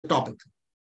topic.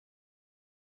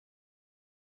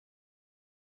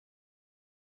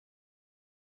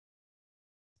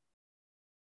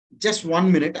 Just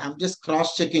 1 minute. I'm just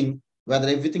cross-checking whether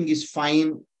everything is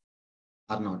fine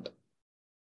or not.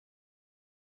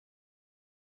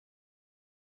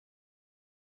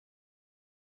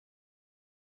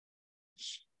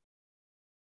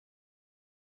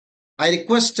 I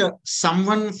request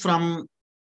someone from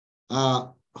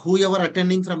whoever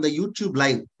attending from the YouTube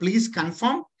live, please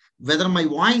confirm whether my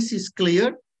voice is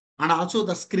clear and also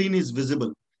the screen is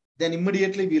visible. Then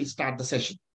immediately we'll start the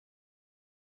session.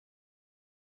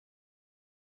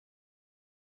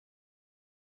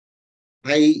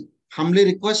 I humbly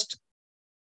request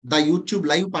the YouTube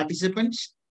live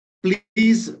participants,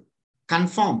 please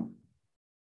confirm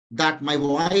that my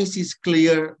voice is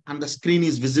clear and the screen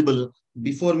is visible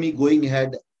before me going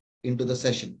ahead into the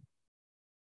session.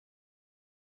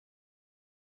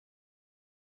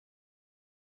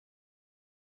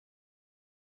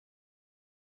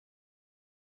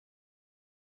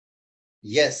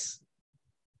 Yes.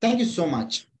 Thank you so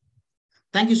much.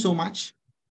 Thank you so much.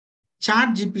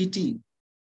 ChatGPT.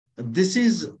 This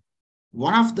is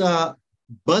one of the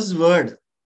buzzword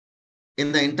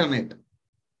in the internet.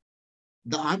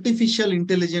 The artificial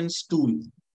intelligence tool.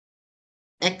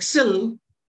 Excel,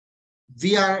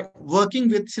 we are working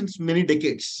with since many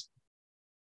decades.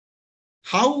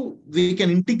 How we can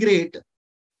integrate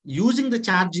using the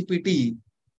ChatGPT,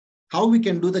 how we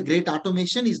can do the great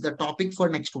automation is the topic for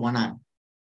next 1 hour.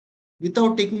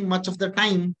 Without taking much of the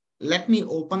time, let me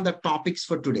open the topics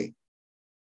for today.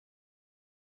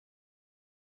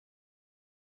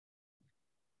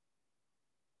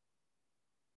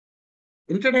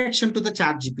 Introduction to the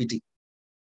ChatGPT.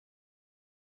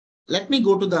 Let me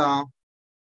go to the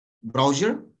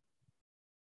browser.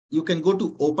 You can go to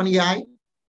OpenAI.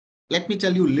 Let me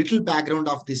tell you a little background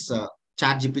of this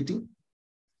ChatGPT.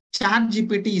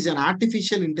 ChatGPT is an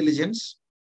artificial intelligence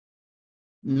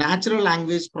natural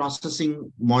language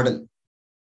processing model.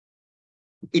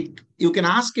 You can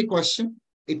ask a question,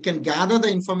 it can gather the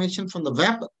information from the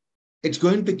web, it's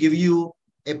going to give you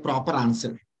a proper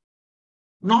answer.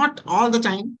 Not all the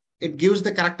time it gives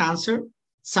the correct answer.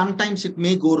 Sometimes it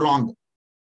may go wrong.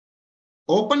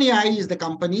 OpenAI is the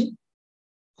company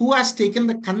who has taken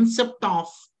the concept of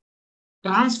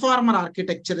transformer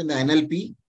architecture in the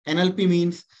NLP. NLP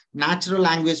means natural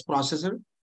language processor.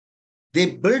 They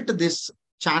built this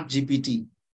ChatGPT.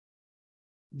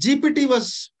 GPT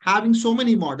was having so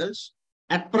many models.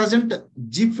 At present,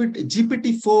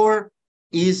 GPT-4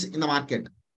 is in the market.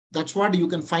 That's what you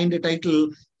can find a title,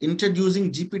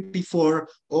 Introducing GPT-4,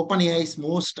 OpenAI's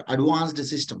most advanced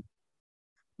system.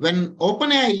 When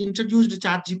OpenAI introduced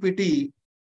ChatGPT,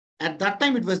 at that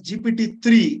time it was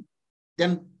GPT-3,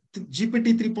 then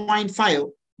GPT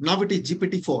 3.5, now it is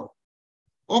GPT-4.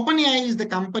 OpenAI is the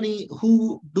company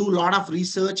who do a lot of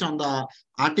research on the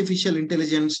artificial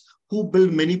intelligence, who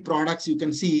build many products. You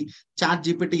can see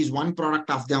ChatGPT is one product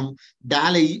of them.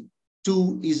 DALL-E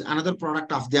 2 is another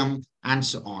product of them, and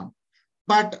so on.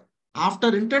 But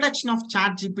after introduction of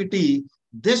ChatGPT,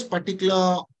 this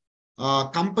particular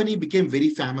company became very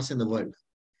famous in the world.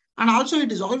 And also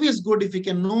it is always good if we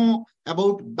can know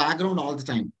about background all the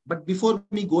time. But before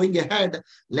me going ahead,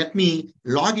 let me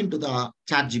log into the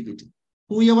ChatGPT.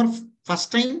 Whoever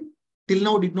first time till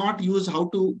now did not use how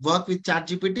to work with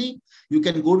ChatGPT, you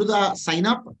can go to the sign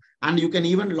up and you can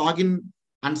even log in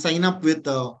and sign up with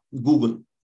Google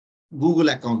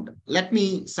account. Let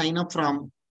me sign up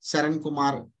from Saran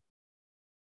Kumar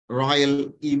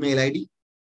Royal email ID.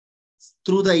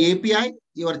 Through the API,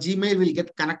 your Gmail will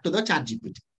get connected to the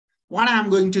ChatGPT. What I'm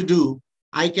going to do,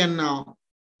 I can,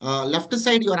 left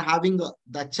side, you are having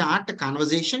the chat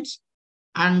conversations,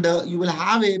 and you will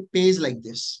have a page like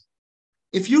this.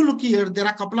 If you look here, there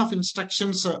are a couple of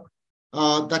instructions the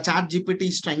ChatGPT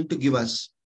is trying to give us.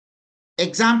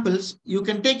 Examples, you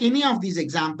can take any of these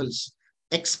examples.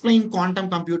 Explain quantum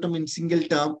computer in simple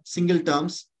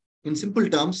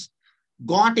terms.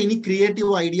 Got any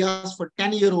creative ideas for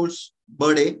 10-year-old's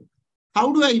birthday?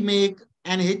 How do I make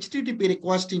an HTTP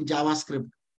request in JavaScript?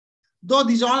 Though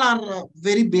these all are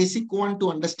very basic one to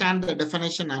understand the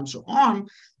definition and so on,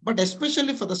 but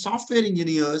especially for the software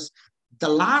engineers, the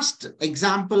last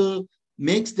example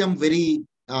makes them very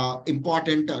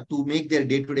important to make their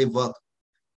day-to-day work.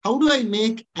 How do I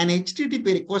make an HTTP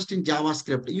request in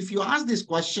JavaScript? If you ask this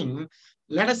question,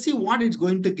 let us see what it's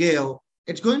going to give.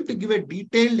 It's going to give a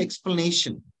detailed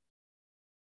explanation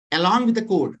along with the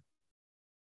code.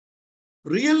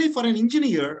 Really, for an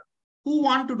engineer who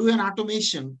want to do an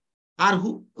automation or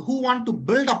who want to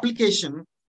build application,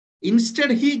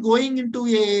 instead he going into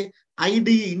a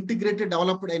ID, integrated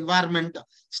developed environment,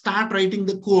 start writing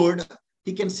the code.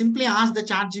 He can simply ask the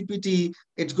ChatGPT,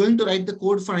 it's going to write the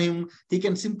code for him. He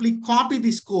can simply copy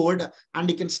this code and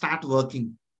he can start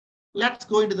working. Let's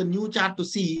go into the new chat to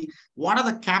see what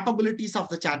are the capabilities of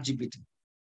the ChatGPT.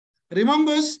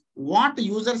 Remembers what the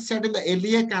user said in the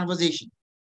earlier conversation.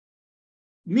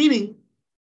 Meaning,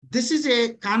 this is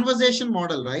a conversation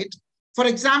model, right? For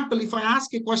example, if I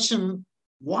ask a question,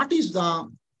 what is the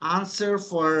answer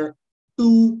for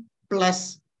 2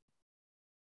 plus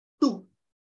 2,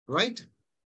 right?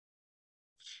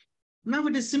 Now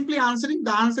it is simply answering,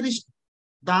 the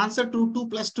answer to 2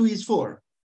 plus 2 is 4.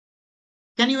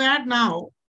 Can you add now?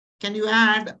 Can you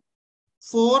add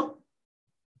 4?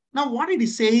 Now what it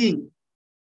is saying,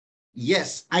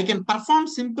 yes, I can perform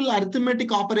simple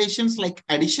arithmetic operations like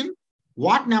addition.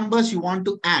 What numbers you want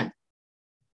to add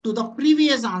to the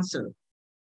previous answer?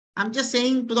 I'm just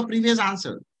saying to the previous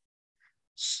answer.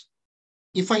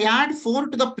 If I add 4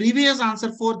 to the previous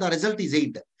answer 4, the result is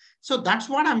 8. So that's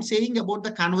what I'm saying about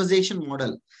the conversation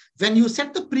model. When you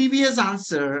set the previous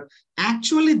answer,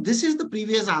 actually this is the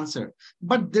previous answer,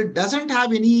 but it doesn't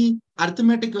have any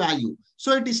arithmetic value.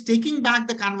 So it is taking back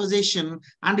the conversation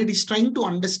and it is trying to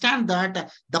understand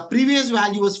that the previous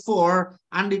value was 4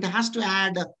 and it has to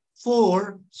add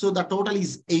 4. So the total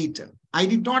is 8. I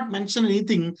did not mention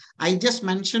anything. I just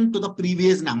mentioned to the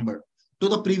previous number, to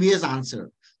the previous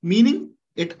answer. Meaning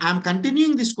I'm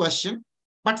continuing this question,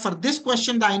 but for this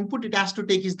question, the input it has to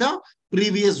take is the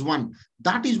previous one.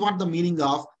 That is what the meaning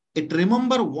of it.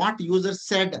 Remember what user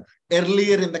said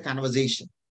earlier in the conversation.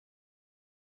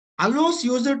 Allows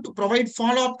user to provide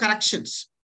follow-up corrections.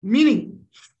 Meaning,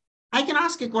 I can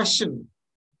ask a question.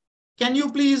 Can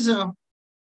you please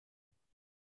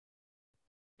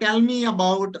tell me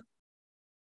about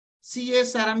CA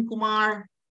Saran Kumar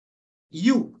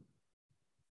U?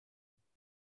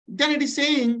 Then it is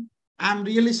saying, I'm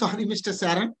really sorry, Mr.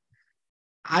 Saran.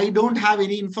 I don't have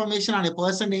any information on a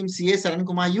person named CA Saran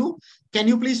Kumar U. Can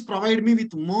you please provide me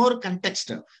with more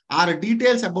context or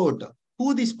details about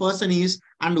who this person is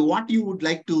and what you would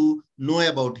like to know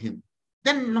about him?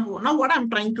 Then now what I'm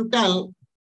trying to tell,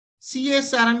 CA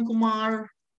Saran Kumar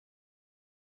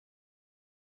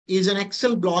is an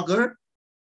Excel blogger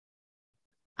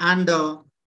and a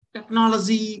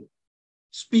technology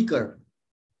speaker.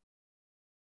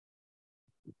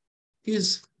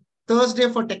 His Thursday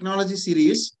for Technology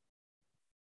series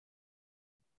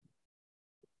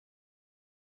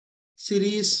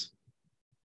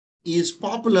is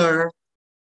popular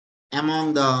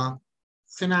among the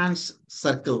finance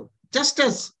circle. Just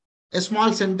as a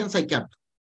small sentence I kept.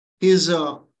 His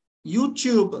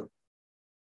YouTube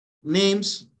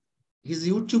names, his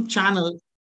YouTube channel,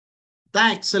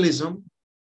 The Excelism,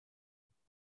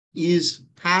 is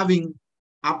having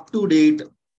up-to-date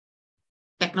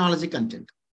technology content.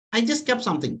 I just kept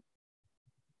something.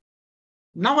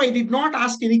 Now I did not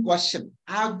ask any question.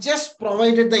 I have just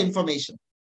provided the information,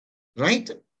 right?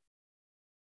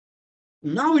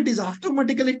 Now it is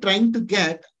automatically trying to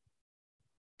get,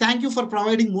 thank you for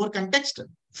providing more context.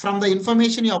 From the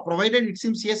information you have provided, it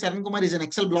seems yes, Saran Kumar is an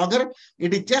Excel blogger.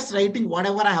 It is just writing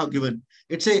whatever I have given.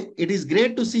 It is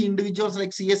great to see individuals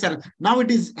like CS. Now it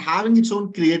is having its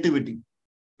own creativity,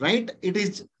 right? It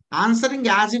is answering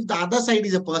as if the other side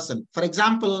is a person. For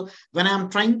example, when I'm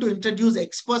trying to introduce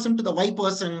X person to the Y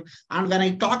person, and when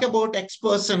I talk about X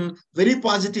person very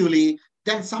positively,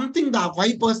 then something the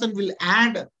Y person will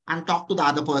add and talk to the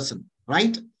other person,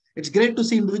 right? It's great to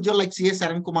see individuals like C.S.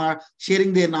 Saran Kumar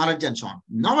sharing their knowledge and so on.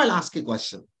 Now I'll ask a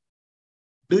question.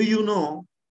 Do you know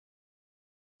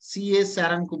C.S.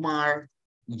 Saran Kumar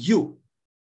U?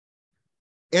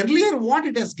 Earlier, what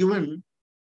it has given,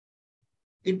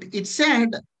 it said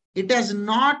it doesn't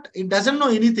know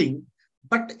anything,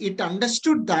 but it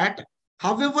understood that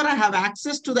however I have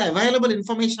access to the available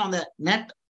information on the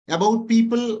net about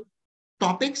people,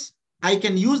 topics, I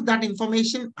can use that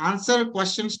information, answer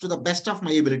questions to the best of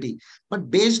my ability,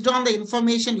 but based on the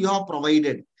information you have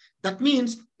provided. That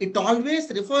means it always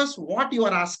refers what you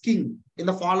are asking in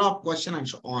the follow-up question and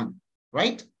so on,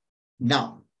 right?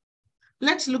 Now,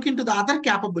 let's look into the other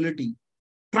capability,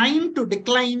 trying to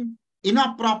decline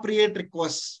inappropriate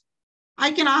requests.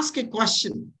 I can ask a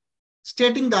question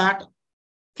stating that,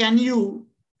 can you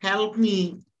help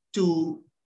me to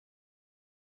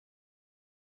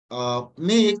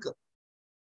make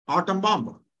atom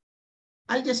bomb?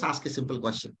 I'll just ask a simple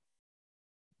question.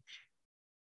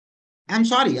 I'm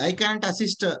sorry, I can't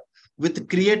assist with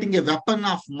creating a weapon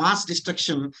of mass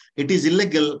destruction. It is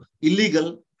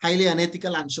illegal, highly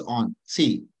unethical, and so on.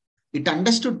 See, it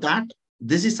understood that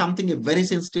this is something, a very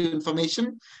sensitive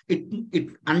information. It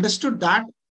understood that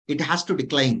it has to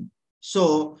decline.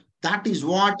 So that is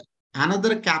what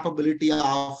another capability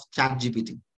of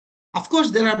ChatGPT. Of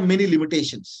course, there are many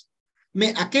limitations.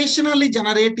 May occasionally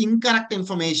generate incorrect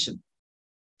information.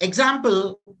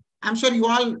 Example, I'm sure you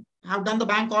all have done the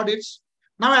bank audits.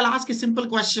 Now I'll ask a simple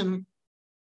question.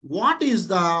 What is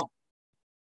the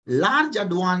large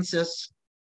advances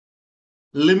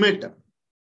limit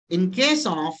in case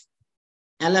of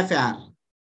LFR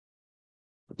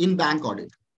in bank audit?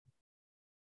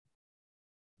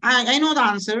 I know the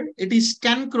answer. It is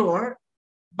 10 crore,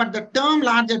 but the term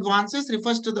large advances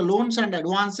refers to the loans and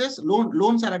advances.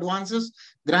 Loans are advances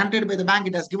granted by the bank.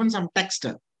 It has given some text,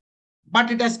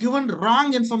 but it has given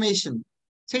wrong information.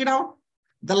 Check it out.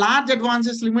 The large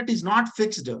advances limit is not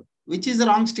fixed, which is a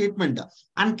wrong statement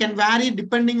and can vary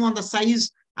depending on the size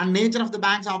and nature of the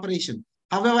bank's operation.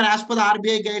 However, as per the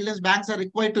RBI guidelines, banks are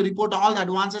required to report all the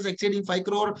advances exceeding 5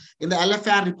 crore in the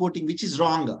LFR reporting, which is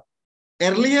wrong.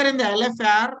 Earlier in the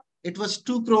LFR, it was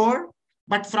 2 crore,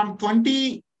 but from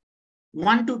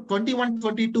 21 to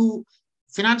 22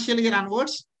 financial year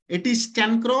onwards, it is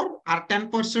 10 crore or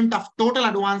 10% of total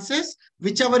advances,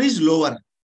 whichever is lower.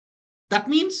 That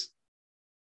means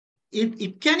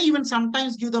it can even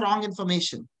sometimes give the wrong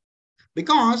information,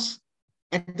 because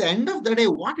at the end of the day,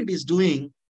 what it is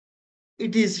doing,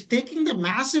 it is taking the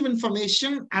massive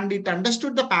information and it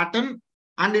understood the pattern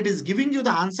and it is giving you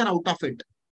the answer out of it.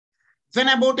 When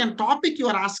about a topic you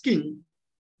are asking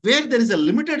where there is a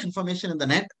limited information in the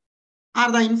net,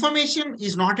 or the information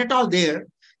is not at all there,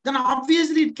 then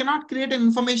obviously it cannot create an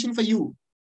information for you.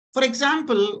 For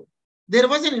example, there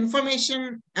was an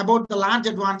information about the large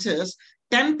advances,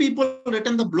 10 people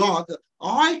written the blog,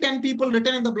 all 10 people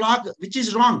written in the blog, which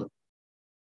is wrong.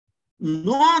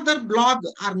 No other blog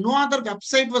or no other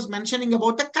website was mentioning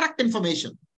about the correct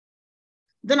information.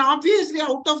 Then obviously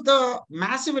out of the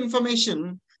massive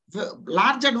information,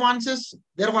 large advances,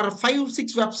 there were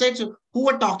 5-6 websites who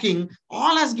were talking,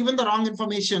 all has given the wrong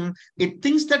information. It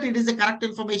thinks that it is the correct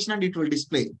information and it will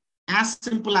display. As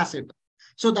simple as it.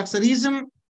 So that's the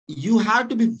reason you have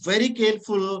to be very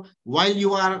careful while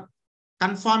you are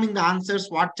confirming the answers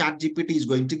what ChatGPT is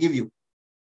going to give you.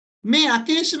 May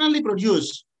occasionally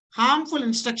produce harmful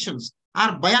instructions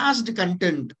or biased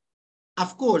content.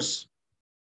 Of course,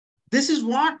 this is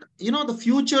what, the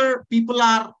future people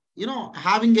are,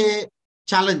 having a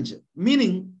challenge.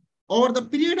 Meaning, over the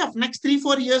period of next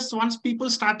 3-4 years, once people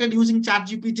started using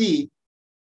ChatGPT,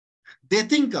 they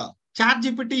think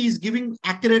ChatGPT is giving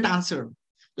accurate answer.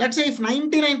 Let's say if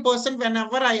 99%,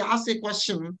 whenever I ask a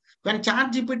question, when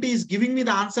ChatGPT is giving me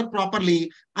the answer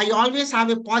properly, I always have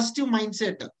a positive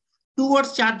mindset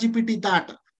towards ChatGPT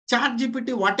that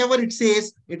ChatGPT, whatever it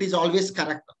says, it is always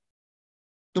correct.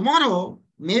 Tomorrow,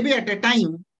 maybe at a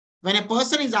time when a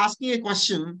person is asking a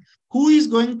question, who is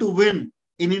going to win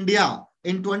in India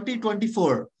in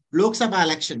 2024 Lok Sabha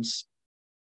elections?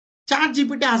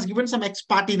 ChatGPT has given some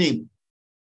ex-party name.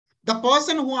 The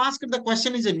person who asked the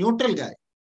question is a neutral guy.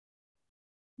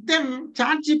 Then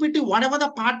ChatGPT, whatever the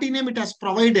party name it has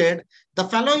provided, the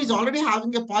fellow is already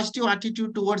having a positive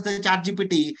attitude towards the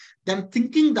ChatGPT, then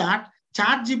thinking that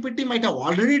ChatGPT might have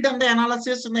already done the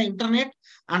analysis on the internet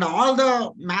and all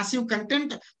the massive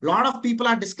content. A lot of people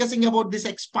are discussing about this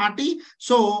X party.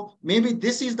 So maybe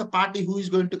this is the party who is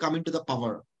going to come into the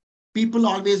power. People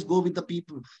always go with the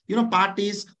people,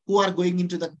 parties who are going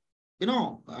into the,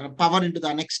 power into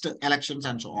the next elections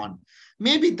and so on.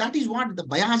 Maybe that is what the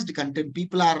biased content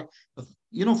people are,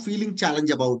 feeling challenge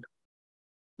about.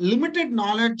 Limited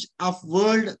knowledge of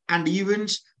world and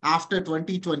events after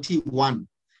 2021.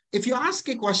 If you ask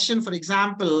a question, for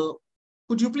example,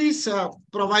 could you please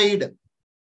provide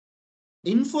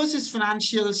Infosys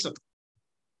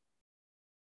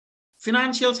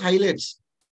financials highlights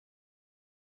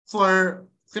for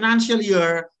financial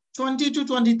year 20 to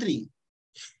 23?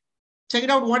 Check it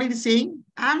out what it is saying.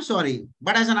 I'm sorry,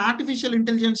 but as an artificial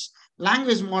intelligence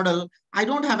language model, I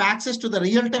don't have access to the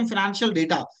real-time financial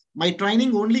data. My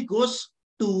training only goes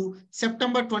to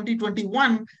September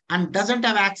 2021 and doesn't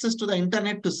have access to the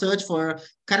internet to search for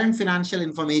current financial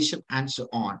information and so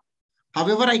on.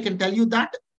 However, I can tell you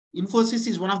that Infosys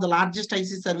is one of the largest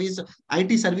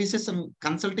IT services and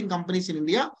consulting companies in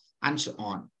India and so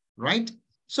on, right?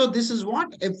 So this is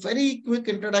what a very quick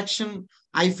introduction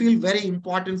I feel very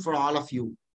important for all of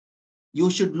you. You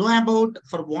should know about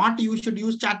for what you should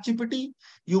use ChatGPT.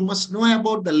 You must know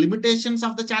about the limitations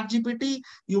of the ChatGPT.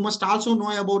 You must also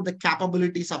know about the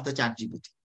capabilities of the ChatGPT.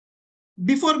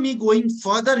 Before me going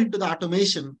further into the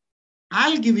automation,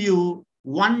 I'll give you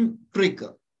one trick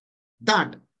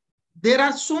that there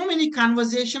are so many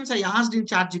conversations I asked in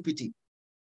ChatGPT.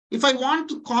 If I want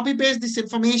to copy paste this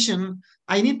information,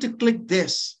 I need to click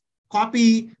this,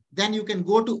 copy, then you can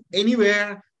go to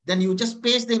anywhere, then you just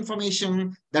paste the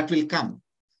information that will come.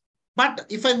 But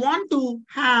if I want to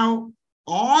have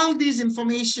all these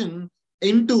information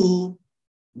into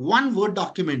one Word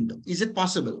document, is it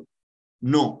possible?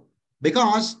 No,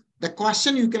 because the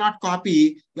question you cannot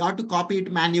copy, you have to copy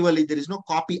it manually. There is no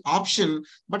copy option,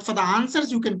 but for the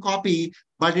answers you can copy,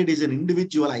 but it is an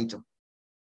individual item.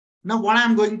 Now, what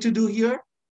I'm going to do here,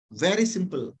 very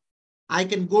simple. I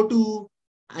can go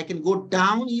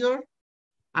down here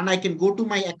and I can go to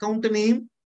my account name.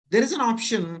 There is an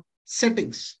option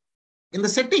settings. In the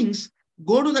settings,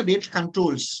 go to the data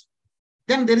controls.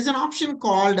 Then there is an option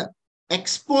called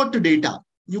export data.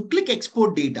 You click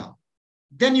export data.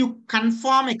 Then you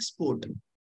confirm export,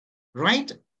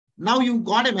 right? Now you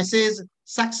got a message,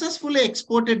 successfully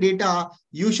exported data.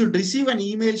 You should receive an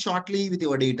email shortly with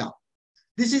your data.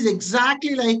 This is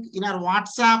exactly like in our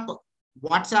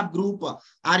WhatsApp group or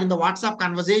in the WhatsApp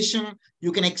conversation.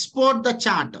 You can export the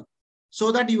chat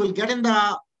so that you will get in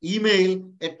the email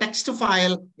a text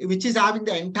file which is having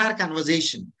the entire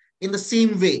conversation in the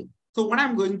same way. So what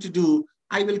I'm going to do,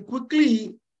 I will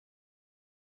quickly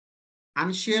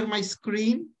unshare my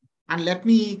screen and let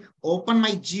me open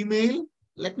my Gmail.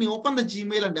 Let me open the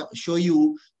Gmail and show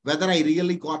you whether I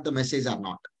really got the message or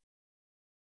not.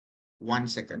 1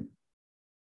 second.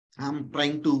 I'm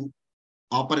trying to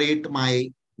operate my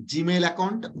Gmail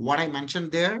account, what I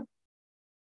mentioned there.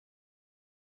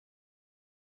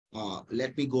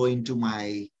 Let me go into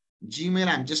my Gmail.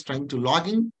 I'm just trying to log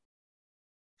in.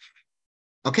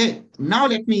 Okay, now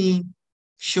let me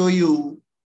show you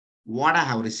what I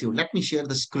have received. Let me share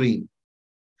the screen.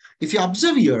 If you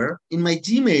observe here in my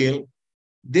Gmail,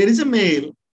 there is a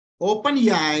mail,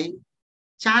 OpenAI,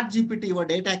 ChatGPT, your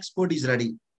data export is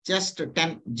ready. Just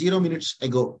 0 minutes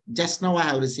ago. Just now I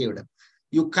have received.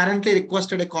 You currently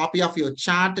requested a copy of your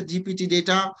ChatGPT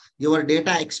data. Your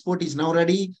data export is now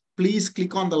ready. Please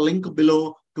click on the link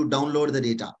below to download the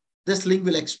data. This link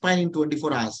will expire in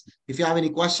 24 hours. If you have any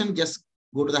question, just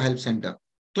go to the help center.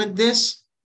 Click this.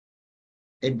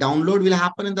 A download will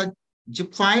happen in the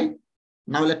zip file.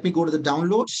 Now let me go to the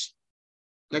downloads.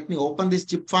 Let me open this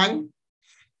zip file.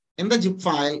 In the zip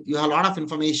file, you have a lot of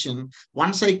information.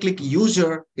 Once I click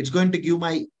user, it's going to give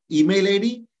my email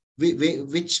ID,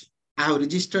 which I have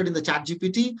registered in the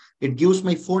ChatGPT. It gives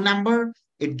my phone number.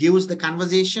 It gives the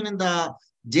conversation in the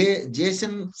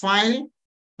JSON file,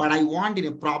 but I want in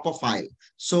a proper file.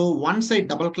 So once I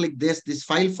double click this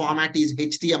file format is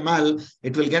HTML.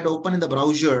 It will get open in the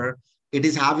browser. It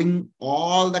is having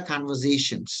all the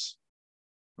conversations,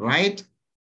 right?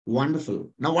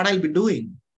 Wonderful. Now what I'll be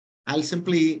doing, I'll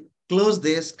simply close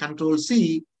this, Control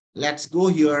C. Let's go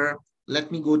here.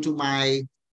 Let me go to my,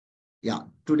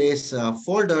 today's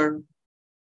folder.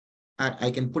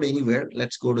 I can put anywhere.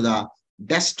 Let's go to the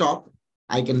desktop.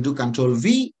 I can do Control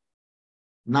V.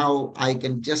 Now I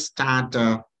can just start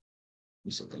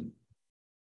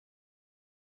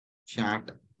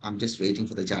chat. I'm just waiting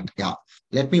for the chat. Yeah.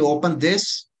 Let me open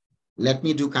this. Let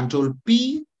me do Control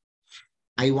P.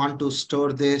 I want to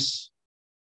store this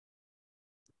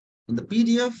in the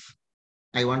PDF.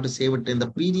 I want to save it in the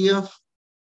PDF,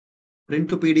 print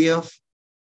to PDF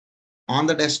on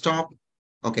the desktop.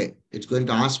 Okay, it's going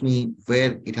to ask me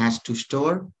where it has to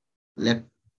store. Let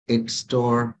it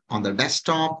store on the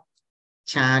desktop,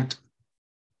 chat,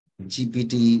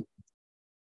 GPT,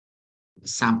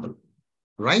 sample,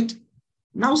 right?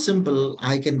 Now simple,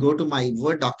 I can go to my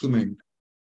Word document.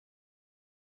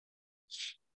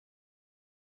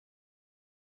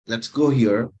 Let's go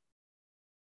here.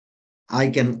 I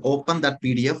can open that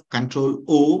PDF, Control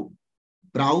O,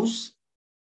 browse.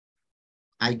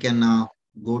 I can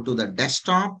go to the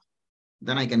desktop.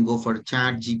 Then I can go for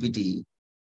Chat GPT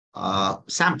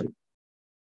sample.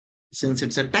 Since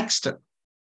it's a text,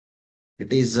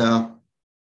 it is,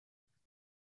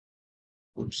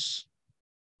 oops,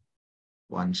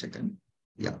 1 second.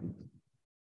 Yeah.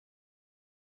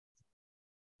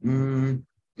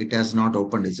 It has not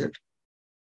opened, is it?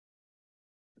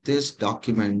 This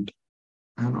document,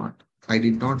 I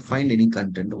did not find any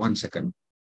content. 1 second.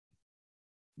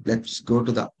 Let's go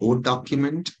to the old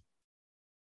document.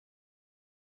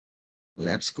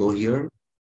 Let's go here.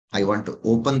 I want to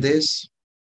open this,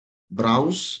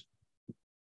 browse.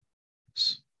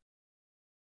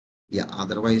 Yeah,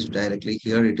 otherwise directly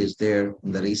here it is there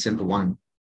in the recent one,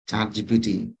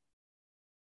 ChatGPT.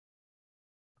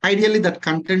 Ideally, that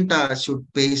content should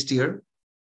paste here.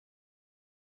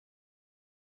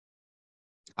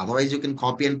 Otherwise, you can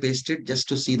copy and paste it just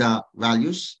to see the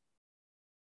values.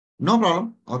 No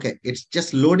problem. Okay, it's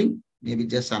just loading. Maybe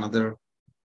just another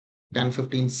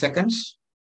 10-15 seconds.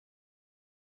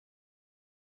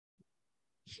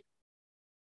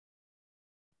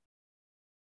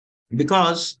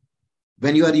 Because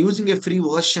when you are using a free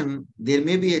version, there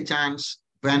may be a chance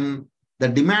when the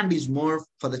demand is more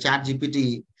for the chat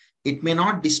GPT, it may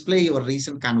not display your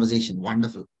recent conversation.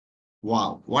 Wonderful.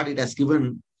 Wow. What it has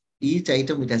given, each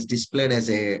item it has displayed as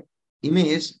a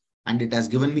image and it has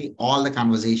given me all the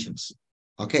conversations.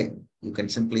 Okay. You can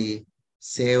simply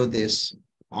save this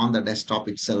on the desktop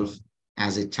itself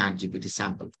as a chat GPT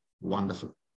sample.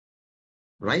 Wonderful.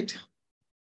 Right?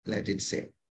 Let it save.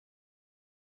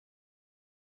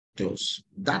 Close.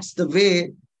 That's the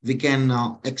way we can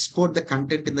export the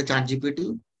content in the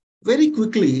ChatGPT. Very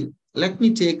quickly, let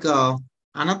me take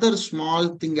another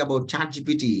small thing about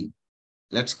ChatGPT.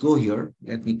 Let's go here.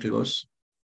 Let me close.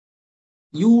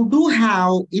 You do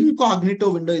have incognito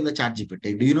window in the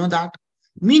ChatGPT. Do you know that?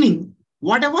 Meaning,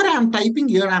 whatever I'm typing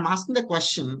here, I'm asking the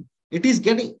question, it is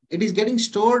getting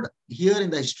stored here in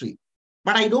the history.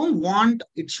 But I don't want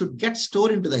it should get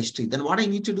stored into the history. Then what I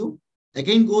need to do?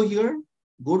 Again, go here,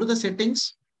 go to the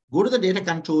settings, go to the data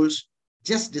controls,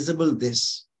 just disable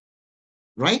this,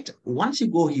 right? Once you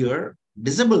go here,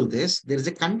 disable this, there is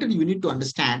a content you need to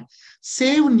understand.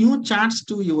 Save new charts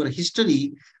to your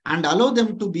history and allow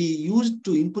them to be used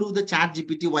to improve the chat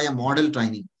GPT via model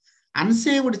training.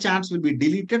 Unsaved charts will be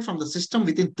deleted from the system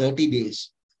within 30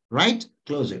 days, right?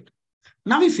 Close it.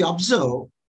 Now, if you observe,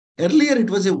 earlier it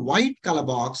was a white color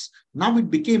box. Now it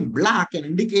became black, an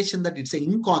indication that it's an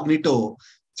incognito.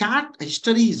 Chart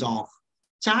history is off.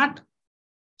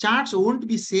 Charts won't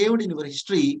be saved in your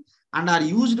history and are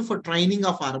used for training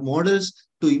of our models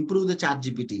to improve the chat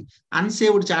GPT.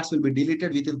 Unsaved charts will be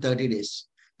deleted within 30 days.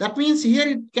 That means here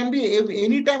it can be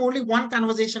anytime only one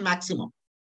conversation maximum.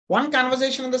 One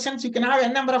conversation in the sense you can have a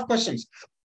number of questions,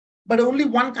 but only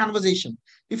one conversation.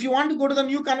 If you want to go to the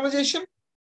new conversation,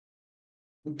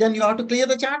 then you have to clear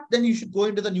the chat, then you should go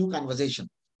into the new conversation.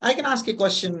 I can ask a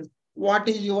question, what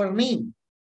is your name,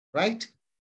 right?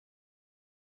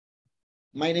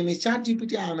 My name is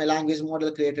ChatGPT. I am a language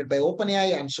model created by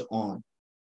OpenAI and so on.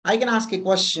 I can ask a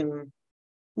question,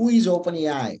 who is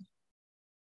OpenAI?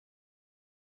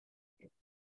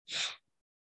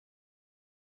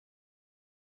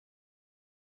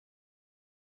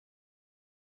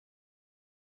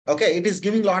 Okay, it is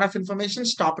giving a lot of information,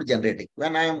 stop generating.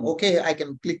 When I am okay, I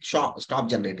can click stop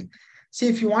generating. See,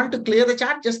 if you want to clear the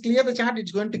chat, just clear the chat,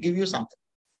 it's going to give you something.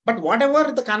 But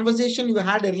whatever the conversation you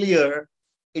had earlier,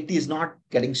 it is not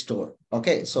getting stored.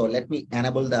 Okay, so let me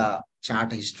enable the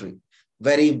chat history.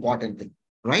 Very important thing,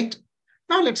 right?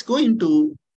 Now let's go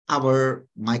into our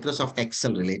Microsoft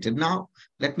Excel related. Now,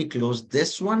 let me close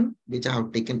this one, which I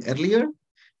have taken earlier.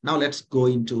 Now let's go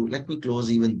into, let me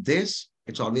close even this.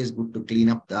 It's always good to clean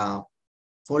up the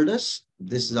folders.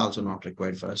 This is also not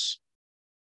required for us.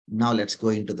 Now let's go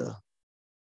into the,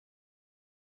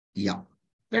 yeah,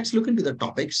 let's look into the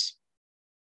topics.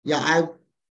 Yeah, I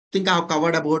think I've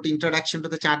covered about introduction to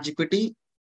the ChatGPT,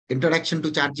 introduction to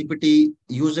ChatGPT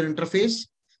user interface,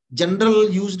 general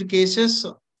used cases.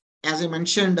 As I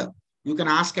mentioned, you can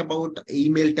ask about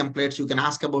email templates, you can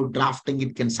ask about drafting,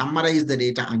 it can summarize the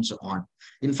data and so on.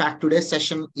 In fact, today's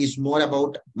session is more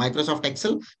about Microsoft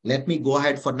Excel. Let me go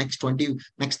ahead for next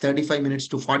 35 minutes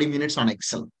to 40 minutes on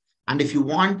Excel. And if you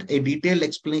want a detailed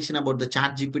explanation about the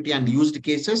ChatGPT and used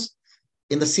cases,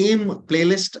 in the same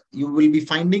playlist, you will be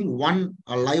finding one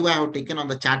live I have taken on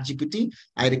the ChatGPT.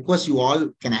 I request you all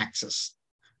can access.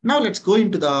 Now let's go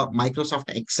into the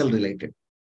Microsoft Excel related.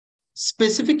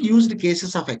 Specific used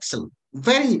cases of Excel.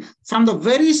 From the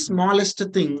very smallest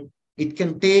thing, it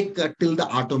can take till the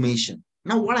automation.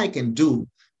 Now what I can do,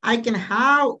 I can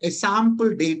have a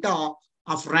sample data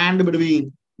of random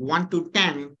between 1 to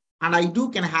 10, and I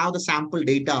can have the sample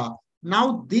data.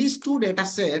 Now these two data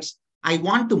sets, I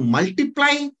want to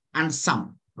multiply and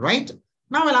sum, right?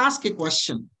 Now I'll ask a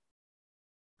question.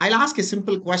 I'll ask a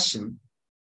simple question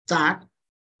that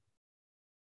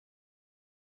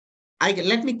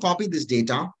let me copy this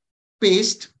data,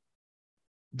 paste.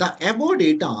 The above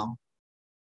data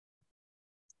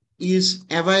is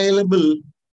available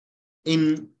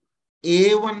in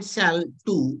A1 cell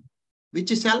 2,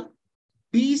 which is cell?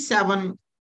 P7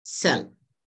 cell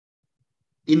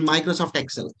in Microsoft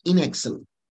Excel, in Excel.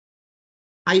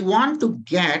 I want to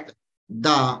get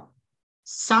the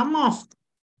sum of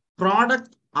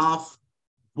product of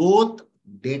both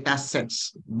data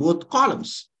sets, both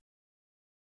columns.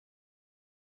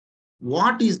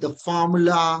 What is the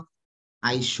formula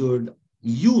I should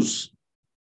use?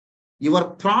 Your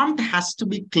prompt has to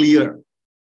be clear.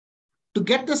 To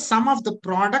get the sum of the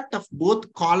product of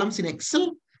both columns in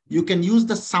Excel, you can use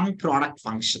the sum product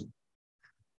function.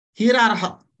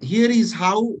 Here is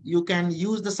how you can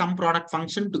use the sum product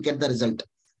function to get the result.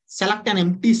 Select an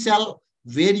empty cell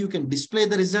where you can display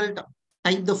the result.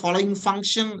 Type the following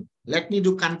function. Let me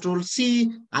do Control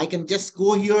C. I can just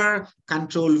go here,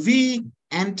 Control V,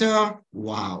 enter.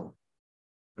 Wow.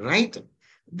 Right?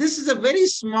 This is a very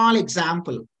small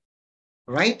example.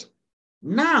 Right?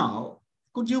 Now,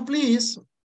 could you please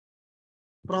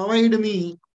provide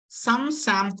me some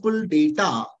sample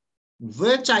data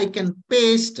which I can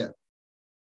paste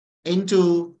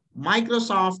into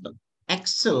Microsoft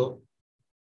Excel?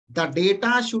 The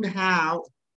data should have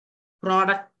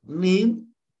product name.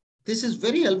 This is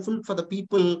very helpful for the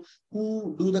people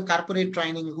who do the corporate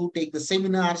training, who take the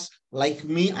seminars like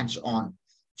me and so on.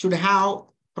 Should have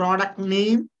product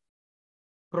name,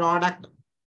 product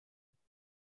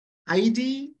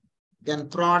ID, then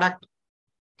product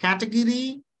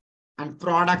category and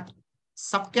product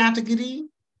subcategory,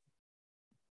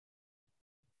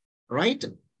 right?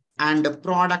 And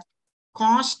product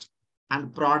cost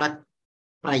and product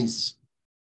price,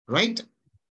 right?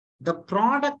 The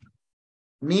product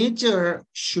nature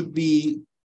should be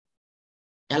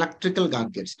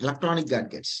electronic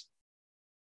gadgets.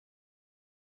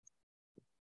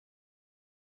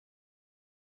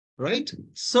 Right?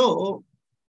 So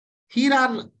here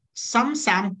are some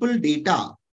sample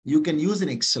data you can use in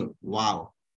Excel.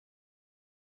 Wow.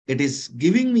 It is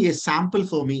giving me a sample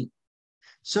for me.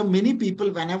 So many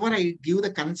people, whenever I give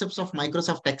the concepts of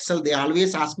Microsoft Excel, they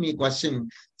always ask me a question,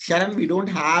 Sharon, we don't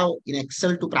have in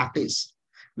Excel to practice.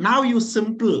 Now you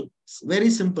very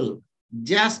simple,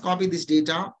 just copy this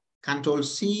data, Control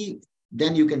C,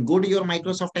 then you can go to your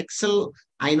Microsoft Excel.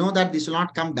 I know that this will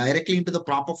not come directly into the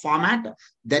proper format.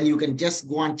 Then you can just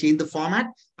go and change the format.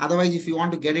 Otherwise, if you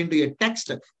want to get into a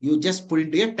text, you just put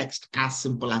into a text, as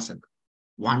simple as it.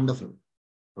 Wonderful,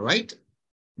 right?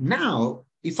 Now,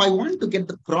 if I want to get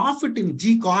the profit in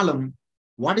G column,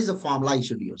 what is the formula I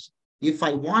should use? If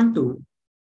I want to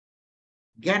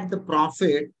get the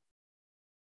profit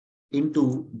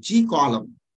into G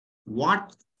column,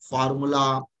 what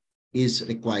formula is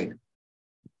required?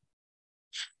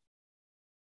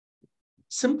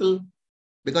 Simple,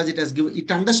 because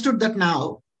it understood that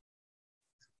now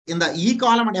in the E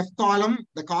column and F column,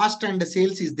 the cost and the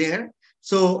sales is there.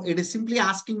 So it is simply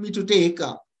asking me to take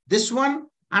this one,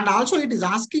 and also it is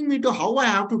asking me to how I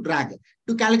have to drag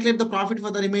to calculate the profit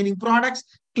for the remaining products.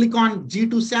 Click on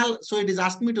G2 cell. So it is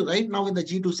asking me to write now in the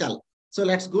G2 cell. So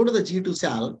let's go to the G2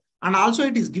 cell. And also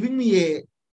it is giving me a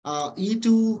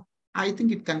E2. I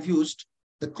think it confused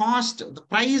the cost, the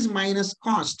price minus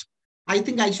cost. I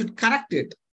think I should correct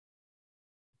it.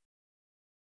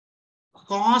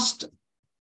 Cost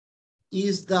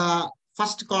is the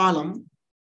first column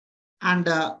and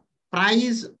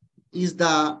price is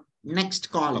the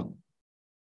next column.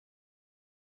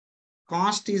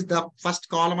 Cost is the first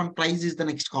column and price is the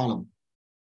next column.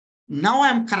 Now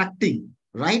I'm correcting,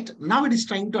 right? Now it is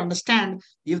trying to understand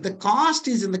if the cost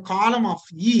is in the column of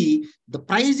E, the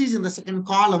price is in the second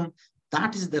column.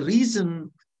 That is the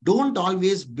reason. Don't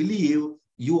always believe.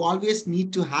 You always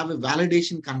need to have a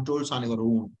validation controls on your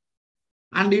own.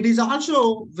 And it is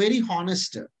also very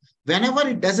honest. Whenever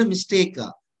it does a mistake,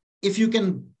 if you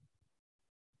can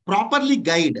properly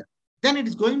guide, then it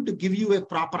is going to give you a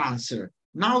proper answer.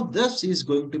 Now this is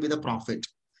going to be the profit.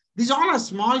 These all are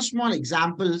small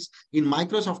examples in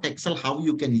Microsoft Excel, how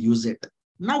you can use it.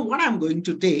 Now what I'm going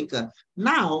to take,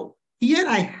 now here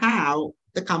I have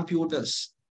the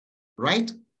computers, right?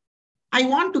 I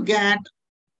want to get,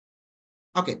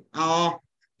 okay,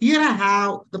 here I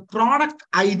have the product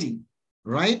ID,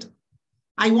 right?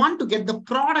 I want to get the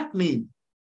product name.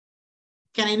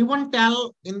 Can anyone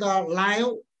tell in the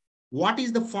live what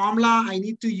is the formula I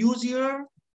need to use here?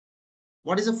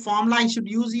 What is the formula I should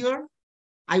use here?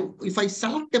 If I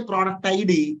select the product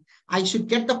ID, I should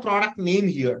get the product name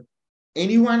here.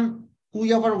 Anyone,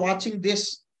 whoever watching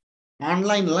this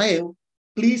online live,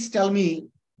 please tell me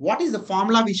what is the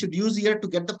formula we should use here to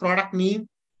get the product name.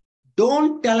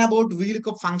 Don't tell about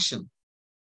VLOOKUP function.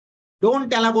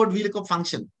 Don't tell about VLOOKUP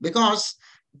function, because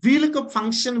VLOOKUP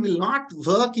function will not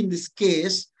work in this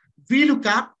case.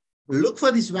 VLOOKUP, look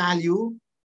for this value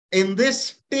in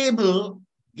this table,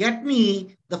 get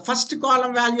me the first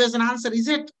column value as an answer. Is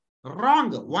it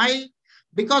wrong? Why?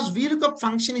 Because VLOOKUP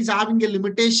function is having a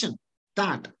limitation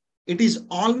that it is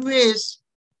always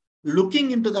looking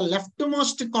into the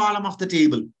leftmost column of the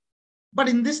table. But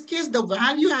in this case, the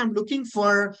value I'm looking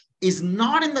for is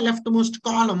not in the leftmost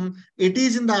column. It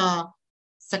is in the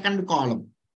second column.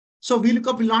 So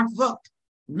VLOOKUP will not work.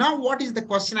 Now, what is the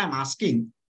question I'm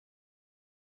asking?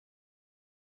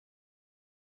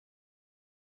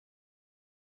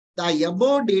 the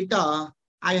above data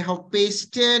I have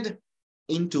pasted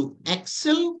into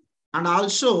Excel, and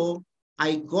also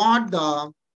I got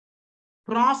the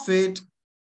profit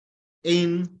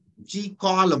in G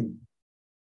column.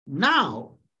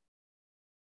 Now,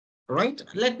 right,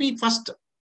 let me first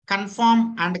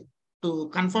confirm to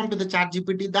the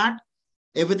ChatGPT that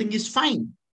everything is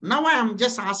fine. Now I am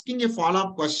just asking a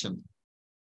follow-up question.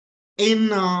 In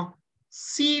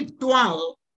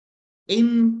C12,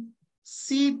 in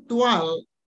C12,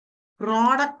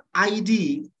 product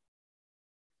ID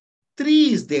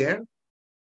 3 is there.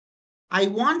 I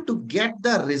want to get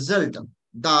the result,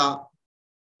 the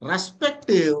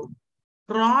respective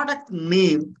product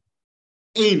name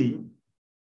in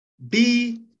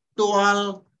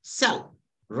D12 cell,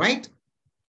 right?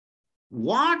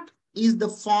 What is the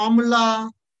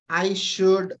formula I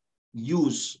should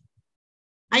use?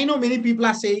 I know many people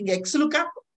are saying XLOOKUP,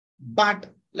 but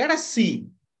let us see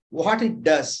what it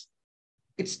does.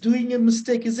 It's doing a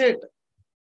mistake, is it?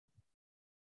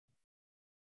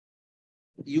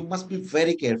 You must be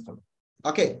very careful.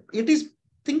 Okay, it is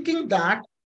thinking that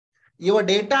your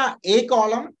data A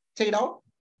column, check it out,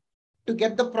 to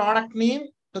get the product name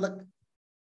to the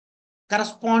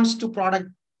corresponds to product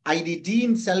ID D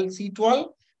in cell C12,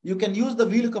 you can use the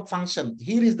VLOOKUP function.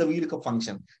 Here is the VLOOKUP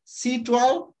function.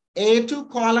 C12, A2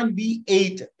 colon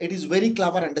B8. It is very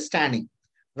clever understanding,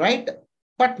 right?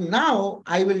 But now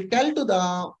I will tell to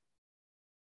the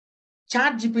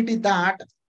ChatGPT that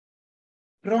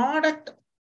product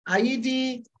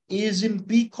ID is in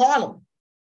B column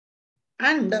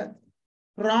and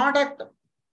product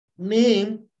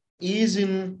name is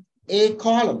in A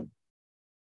column.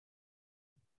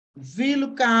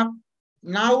 VLOOKUP,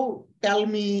 now tell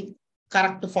me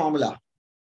correct formula.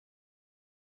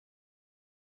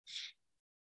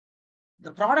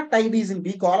 The product ID is in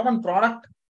B column and product.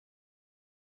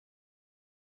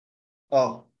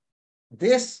 Oh,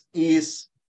 this is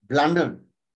blundered.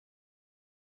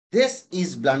 This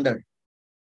is blundered.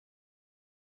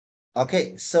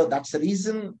 Okay, so that's the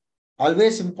reason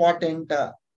always important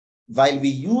while we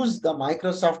use the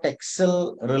Microsoft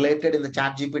Excel related in the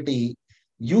ChatGPT,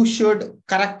 you should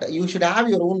have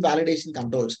your own validation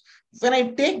controls. When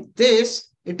I take this,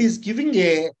 it is giving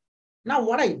a, now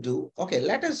what I do, okay,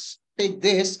 let us take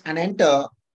this and enter.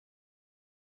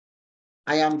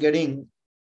 I am getting,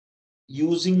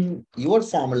 using your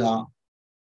formula,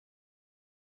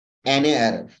 any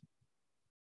error.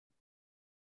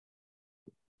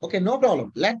 Okay, no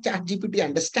problem. Let ChatGPT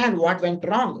understand what went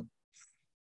wrong.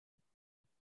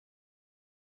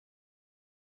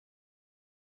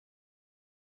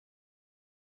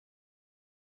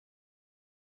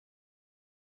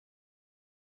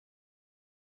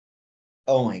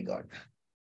 Oh my God.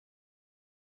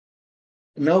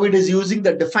 Now it is using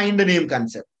the defined name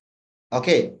concept.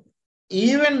 Okay.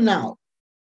 Even now,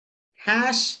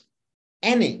 hash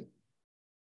any.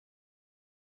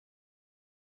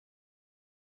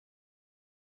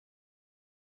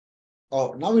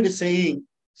 Oh, now it is saying,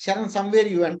 Sharon, somewhere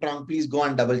you went wrong. Please go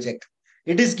and double check.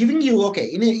 It is giving you, okay,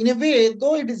 in a way,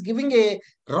 though it is giving a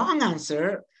wrong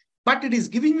answer, but it is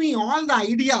giving me all the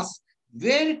ideas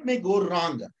where it may go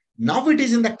wrong. Now it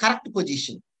is in the correct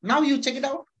position. Now you check it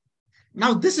out.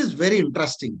 Now this is very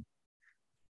interesting.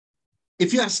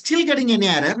 If you are still getting any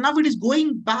error, now it is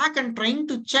going back and trying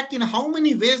to check in how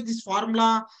many ways this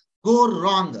formula go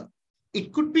wrong.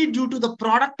 It could be due to the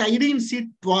product ID in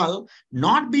C12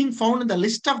 not being found in the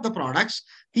list of the products.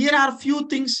 Here are a few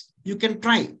things you can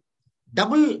try.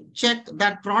 Double check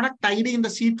that product ID in the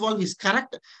C12 is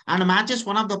correct and matches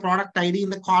one of the product ID in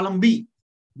the column B.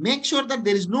 Make sure that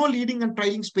there is no leading and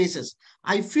trailing spaces.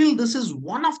 I feel this is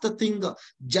one of the things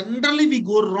generally we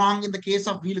go wrong in the case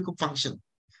of VLOOKUP function.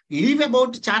 Leave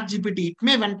about ChatGPT, it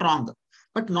may went wrong.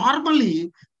 But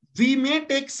normally, we may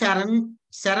take Seren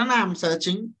I am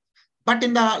searching, but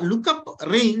in the lookup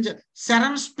range,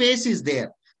 Seren space is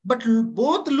there. But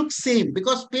both look same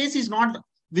because space is not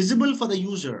visible for the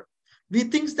user. We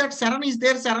think that Seren is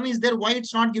there, why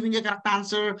it's not giving a correct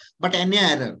answer, but any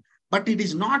error. But it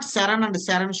is not Seren and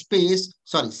Seren space,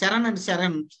 sorry, Seren and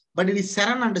Seren, but it is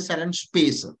Seren and Seren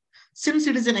space. Since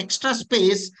it is an extra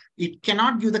space, it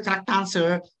cannot give the correct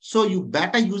answer. So you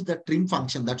better use the trim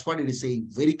function. That's what it is saying.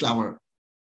 Very clever.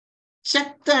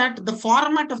 Check that the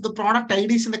format of the product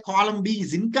IDs in the column B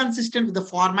is inconsistent with the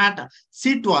format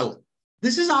C12.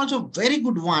 This is also very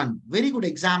good one. Very good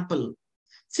example.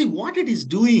 See what it is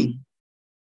doing.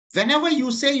 Whenever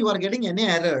you say you are getting any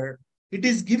error, it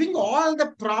is giving all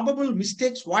the probable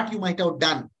mistakes what you might have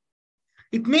done.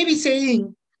 It may be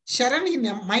saying, Sharon, in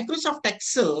Microsoft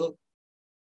Excel,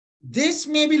 this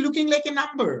may be looking like a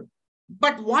number,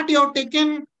 but what you have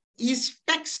taken is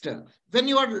text. When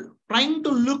you are trying to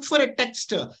look for a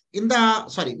text in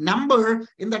the, number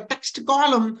in the text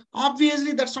column,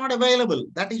 obviously that's not available.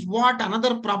 That is what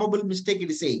another probable mistake it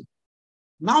is saying.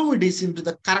 Now it is into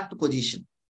the correct position.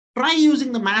 Try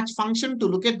using the match function to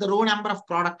look at the row number of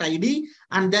product ID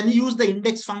and then use the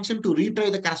index function to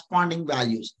retrieve the corresponding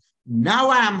values. Now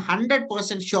I am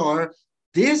 100% sure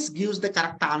this gives the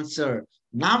correct answer.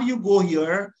 Now you go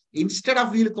here, instead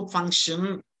of VLOOKUP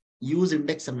function, use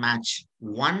index and match.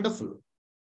 Wonderful.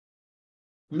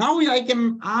 Now I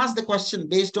can ask the question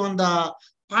based on the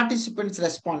participants'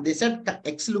 response. They said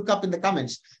XLOOKUP in the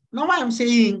comments. Now I am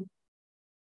saying,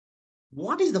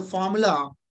 what is the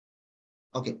formula?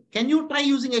 Okay, can you try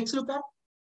using XLOOKUP?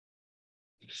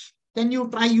 Can you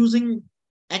try using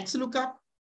XLOOKUP?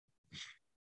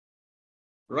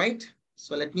 Right?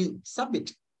 So let me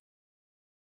submit.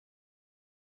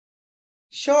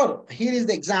 Sure, here is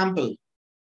the example.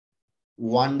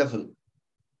 Wonderful.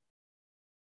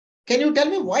 Can you tell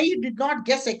me why you did not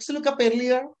guess XLOOKUP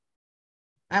earlier?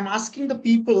 I'm asking the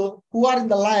people who are in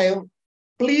the live,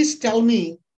 please tell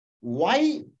me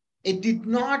why it did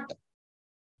not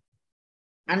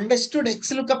understood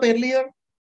XLOOKUP earlier.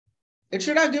 It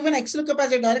should have given XLOOKUP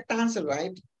as a direct answer,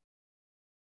 right?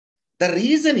 The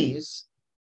reason is,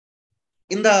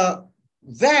 in the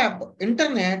web,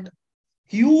 internet,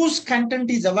 huge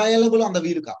content is available on the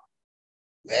VLOOKUP.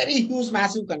 Very huge,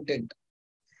 massive content.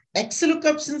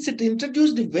 XLOOKUP, since it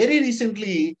introduced very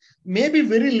recently, maybe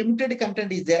very limited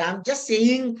content is there. I'm just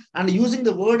saying and using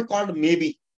the word called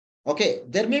maybe. Okay,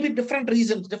 there may be different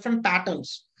reasons, different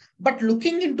patterns. But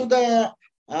looking into the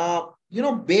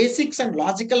basics and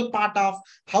logical part of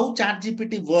how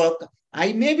ChatGPT work,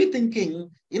 I may be thinking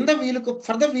in the VLOOKUP,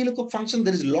 for the VLOOKUP function,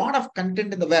 there is a lot of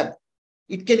content in the web.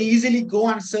 It can easily go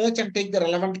and search and take the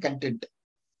relevant content.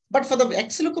 But for the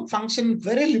XLOOKUP function,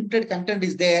 very limited content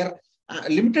is there.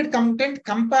 Limited content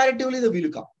comparatively the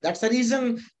VLOOKUP. That's the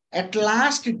reason at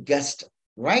last it guessed,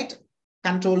 right?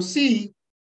 Control C.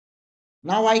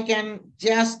 Now I can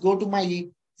just go to my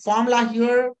formula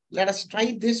here. Let us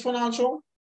try this one also.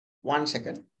 1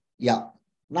 second. Yeah.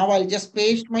 Now I'll just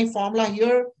paste my formula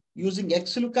here using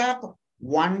XLOOKUP.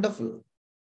 Wonderful.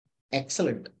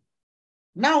 Excellent.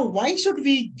 Now, why should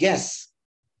we guess?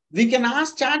 We can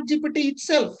ask ChatGPT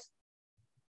itself.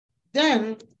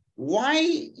 Then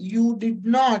why you did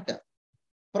not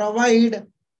provide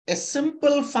a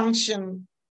simple function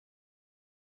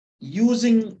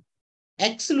using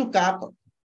XLOOKUP,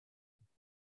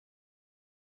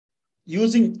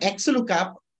 using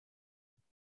XLOOKUP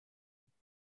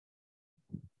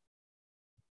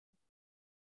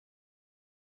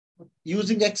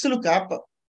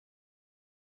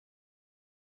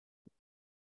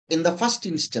in the first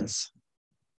instance?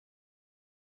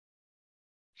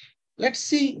 Let's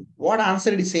see what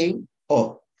answer it is saying.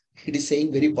 Oh, it is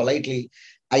saying very politely,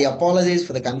 I apologize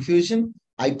for the confusion.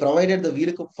 I provided the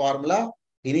VLOOKUP formula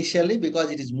initially because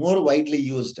it is more widely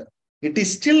used. It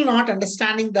is still not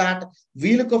understanding that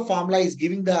VLOOKUP formula is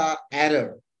giving the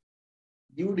error.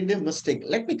 You did a mistake.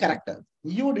 Let me correct it.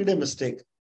 You did a mistake.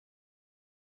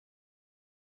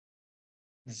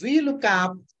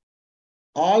 VLOOKUP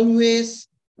always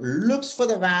looks for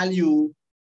the value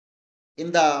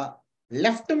in the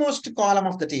leftmost column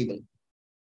of the table.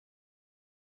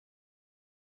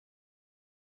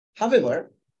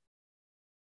 However,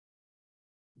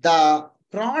 the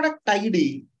product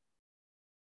ID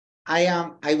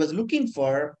I was looking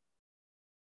for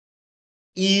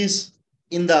is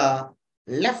in the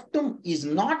left, is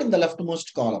not in the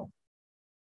leftmost column.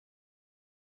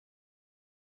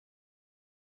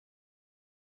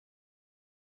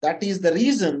 That is the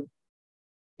reason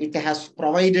it has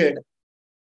provided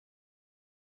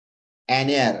an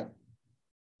error.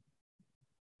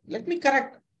 Let me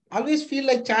correct. Always feel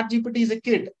like ChatGPT is a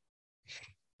kid.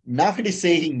 Now it is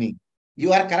saying me,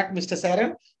 you are correct, Mr.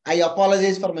 Saran. I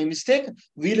apologize for my mistake.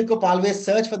 VLOOKUP always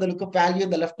search for the lookup value in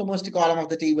the leftmost column of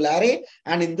the table array.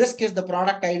 And in this case, the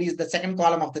product ID is the second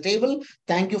column of the table.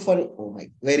 Thank you for, oh my,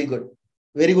 very good.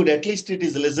 Very good. At least it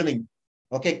is listening.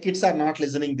 Okay, kids are not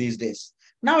listening these days.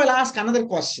 Now I'll ask another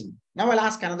question.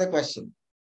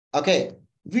 Okay,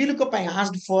 VLOOKUP I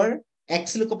asked for,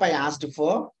 XLOOKUP I asked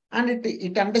for, and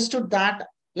it understood that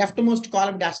leftmost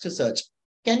column it has to search.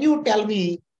 Can you tell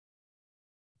me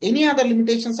any other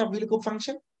limitations of VLOOKUP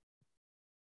function?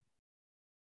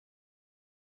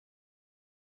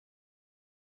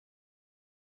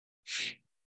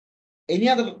 Any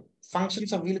other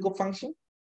functions of VLOOKUP function?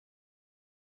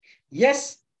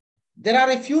 Yes, there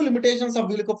are a few limitations of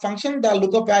VLOOKUP function. The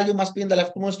lookup value must be in the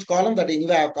leftmost column that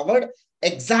anyway I have covered.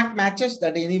 Exact matches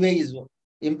that anyway is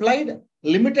Implied.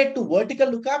 Limited to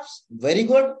vertical lookups. Very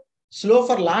good. Slow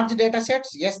for large data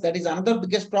sets. Yes, that is another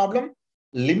biggest problem.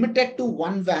 Limited to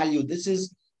one value. This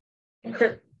is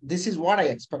what I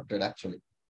expected actually.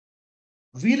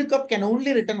 VLOOKUP can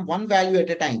only return one value at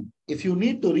a time. If you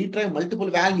need to retrieve multiple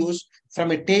values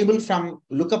from a table from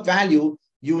lookup value,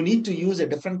 you need to use a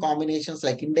different combinations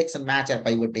like index and match or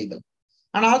pivot table.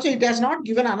 And also it has not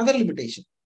given another limitation.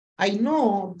 I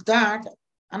know that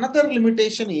another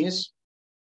limitation is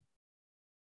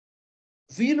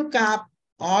VLOOKUP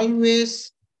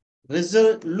always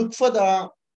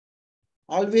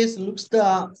always looks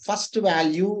the first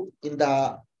value in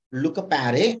the lookup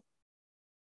array,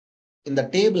 in the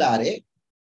table array,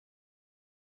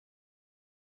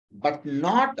 but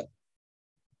not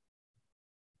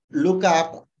look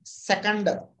up second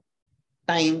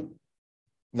time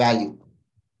value.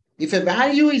 If a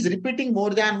value is repeating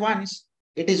more than once,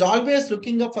 it is always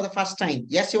looking up for the first time.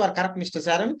 Yes, you are correct, Mr.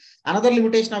 Saran. Another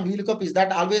limitation of VLOOKUP is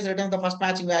that always returns the first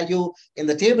matching value in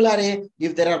the table array.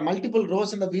 If there are multiple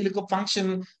rows in the VLOOKUP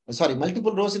function,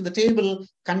 multiple rows in the table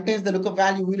contains the lookup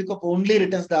value, VLOOKUP only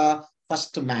returns the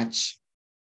first match.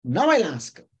 Now I'll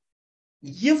ask,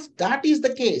 if that is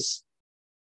the case,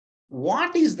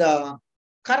 what is the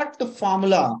correct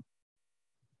formula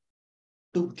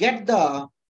to get the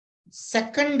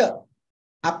second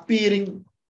appearing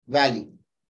value?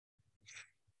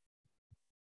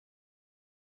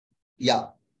 Yeah,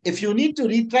 if you need to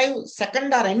retrieve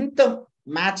second or nth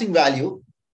matching value,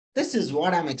 this is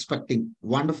what I'm expecting.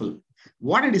 Wonderful.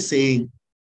 What it is saying,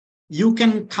 you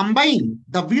can combine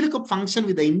the VLOOKUP function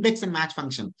with the index and match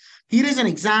function. Here is an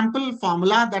example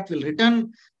formula that will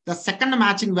return the second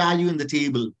matching value in the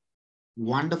table.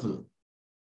 Wonderful.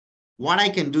 What I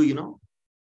can do,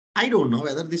 I don't know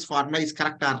whether this formula is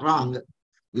correct or wrong.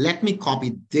 Let me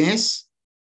copy this.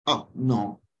 Oh,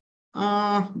 no.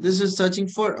 This is searching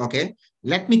for, okay.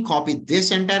 Let me copy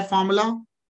this entire formula.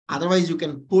 Otherwise, you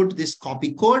can put this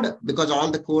copy code because all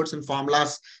the codes and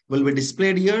formulas will be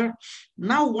displayed here.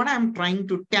 Now, what I'm trying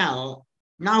to tell,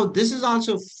 now this is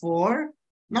also 4.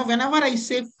 Now, whenever I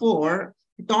say 4,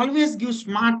 it always gives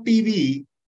smart TV,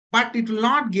 but it will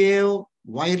not give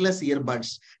wireless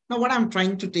earbuds. Now, what I'm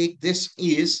trying to take this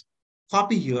is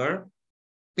copy here,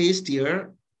 paste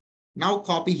here, now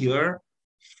copy here,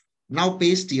 now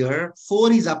paste here.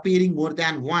 4 is appearing more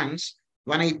than once.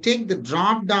 When I take the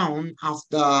drop down of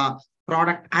the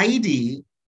product ID,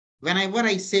 whenever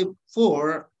I say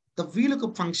 4, the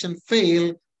VLOOKUP function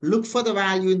fail, look for the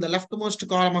value in the leftmost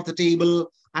column of the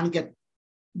table and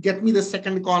get me the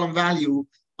second column value.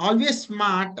 Always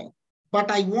smart, but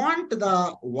I want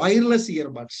the wireless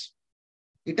earbuds.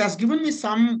 It has given me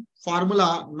some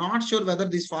formula, not sure whether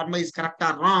this formula is correct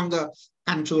or wrong.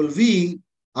 Control V.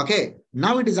 Okay,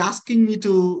 now it is asking me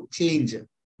to change.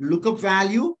 Lookup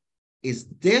value is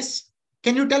this.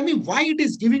 Can you tell me why it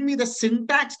is giving me the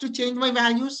syntax to change my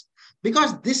values?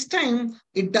 Because this time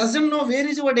it doesn't know where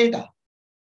is your data.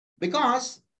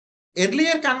 Because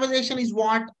earlier conversation is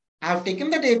what? I have taken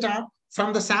the data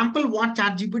from the sample what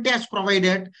ChatGPT has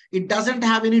provided. It doesn't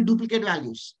have any duplicate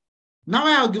values. Now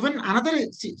I have given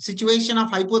another situation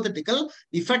of hypothetical.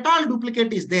 If at all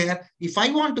duplicate is there, if I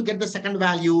want to get the second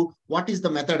value, what is the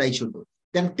method I should do?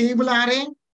 Then table array,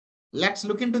 let's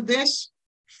look into this,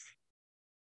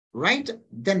 right?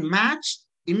 Then match,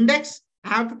 index,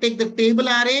 I have to take the table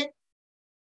array.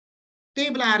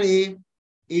 Table array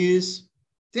is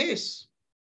this.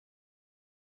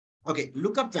 Okay,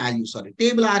 lookup value, sorry.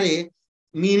 Table array,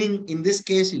 meaning in this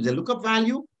case is a lookup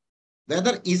value.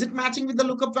 Whether is it matching with the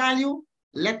lookup value?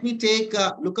 Let me take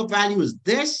lookup value is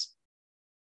this.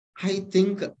 I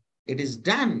think it is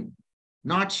done.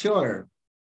 Not sure.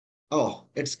 Oh,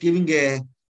 it's giving a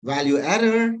value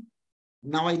error.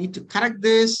 Now I need to correct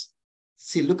this.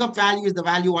 See, lookup value is the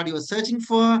value what you are searching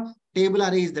for. Table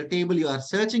array is the table you are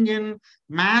searching in.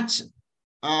 Match,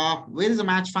 where is the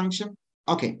match function?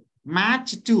 Okay,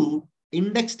 match to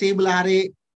index table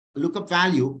array lookup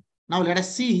value. Now let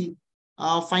us see.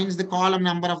 Finds the column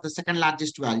number of the second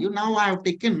largest value. Now I have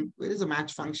taken, where is the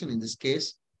match function in this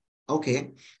case? Okay,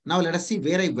 now let us see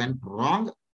where I went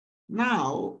wrong.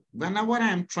 Now, whenever I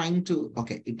am trying to,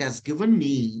 okay, it has given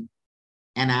me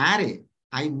an array.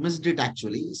 I missed it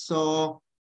actually. So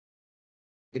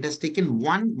it has taken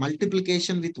 1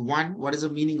 multiplication with 1. What is the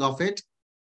meaning of it?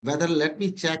 Whether, let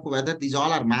me check whether these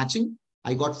all are matching.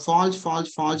 I got false,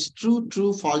 false, false, true,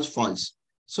 true, false, false.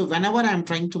 So whenever I'm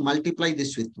trying to multiply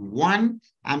this with 1,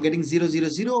 I'm getting 0, 0,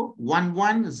 0, 1,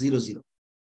 1, 0, 0.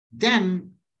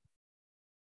 Then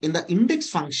in the index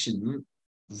function,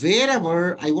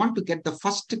 wherever I want to get the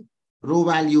first row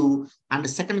value and the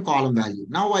second column value.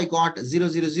 Now I got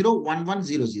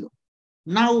 0001100.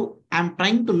 Now I'm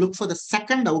trying to look for the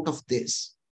second out of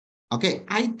this. Okay,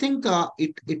 I think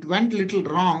it went little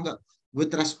wrong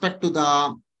with respect to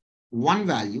the one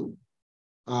value.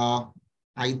 Uh,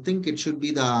 I think it should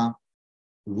be the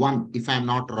one if I'm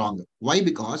not wrong. Why?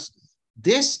 Because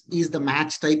this is the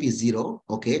match type is 0.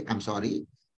 Okay, I'm sorry.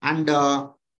 And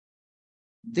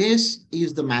this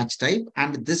is the match type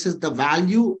and this is the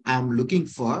value I'm looking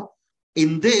for.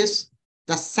 In this,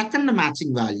 the second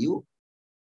matching value,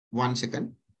 1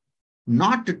 second,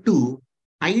 not 2.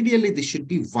 Ideally, this should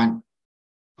be 1.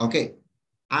 Okay,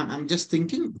 I'm just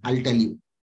thinking, I'll tell you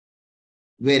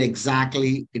where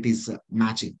exactly it is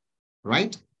matching,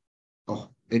 right? Oh,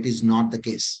 it is not the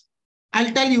case.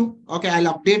 I'll tell you, okay,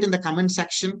 I'll update in the comment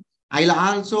section. I'll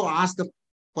also ask the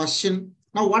question.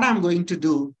 Now, what I'm going to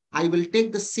do, I will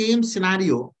take the same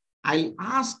scenario. I'll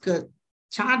ask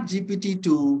ChatGPT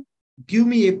to give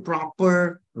me a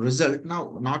proper result.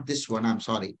 Now, not this one, I'm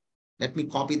sorry. Let me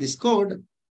copy this code.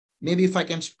 Maybe if I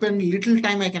can spend little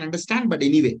time, I can understand. But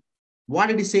anyway, what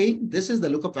did he say? This is the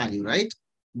lookup value, right?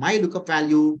 My lookup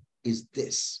value is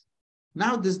this.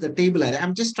 Now this is the table array.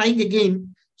 I'm just trying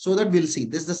again so that we'll see.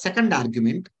 This is the second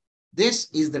argument. This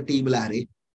is the table array.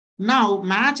 Now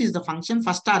match is the function.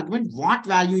 First argument, what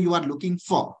value you are looking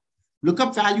for.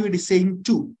 Lookup value, it is saying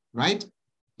 2, right?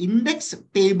 Index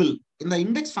table. In the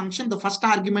index function, the first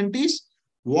argument is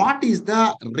what is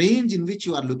the range in which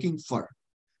you are looking for.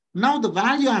 Now the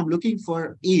value I'm looking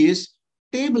for is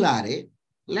table array.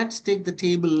 Let's take the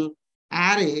table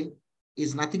array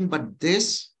is nothing but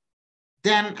this.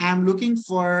 Then I'm looking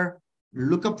for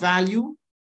lookup value.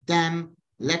 Then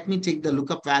let me take the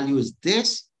lookup value is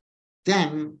this.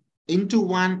 Then into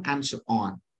 1 and so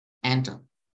on. Enter.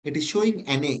 It is showing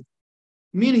NA.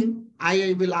 Meaning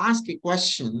I will ask a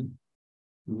question.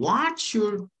 What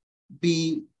should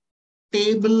be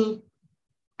table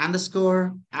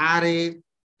underscore array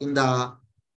in the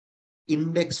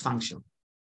index function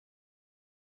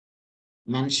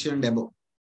mentioned above?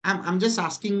 I'm just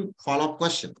asking follow-up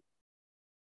question.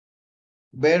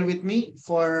 Bear with me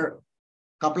for a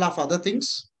couple of other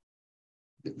things.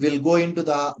 We'll go into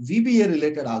the VBA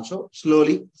related also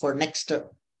slowly for next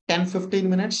 10-15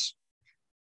 minutes.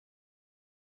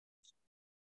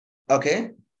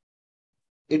 Okay.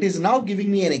 It is now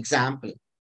giving me an example.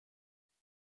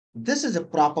 This is a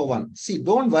proper one. See,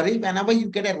 don't worry. Whenever you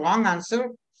get a wrong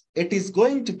answer, it is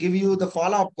going to give you the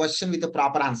follow-up question with the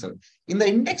proper answer. In the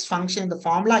index function, in the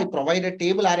formula, I provide a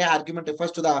table array argument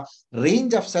refers to the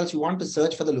range of cells you want to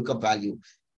search for the lookup value.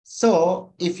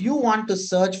 So if you want to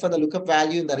search for the lookup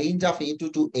value in the range of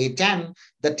A2 to A10,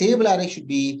 the table array should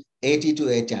be A2 to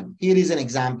A10. Here is an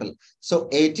example. So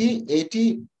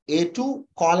A2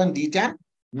 colon D10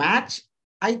 match.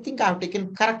 I think I've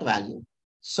taken correct value.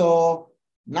 So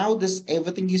now this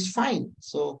everything is fine.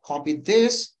 So copy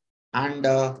this and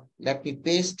let me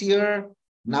paste here.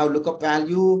 Now lookup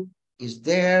value is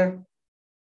there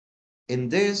in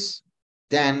this.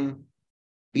 Then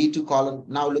B2 column.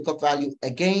 Now lookup value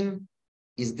again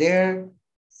is there.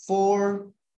 4.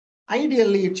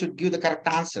 Ideally, it should give the correct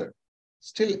answer.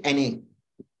 Still NA.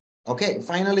 Okay.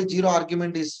 Finally, 0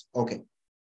 argument is okay.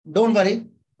 Don't worry.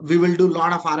 We will do a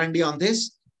lot of R&D on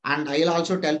this. And I'll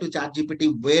also tell to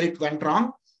ChatGPT where it went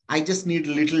wrong. I just need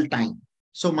little time.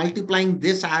 So multiplying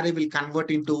this array will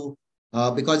convert into,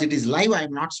 because it is live,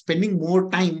 I'm not spending more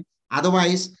time.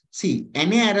 Otherwise, see,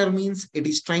 NA error means it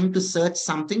is trying to search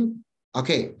something,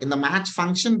 okay, in the match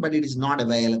function, but it is not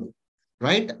available,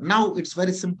 right? Now it's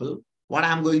very simple. What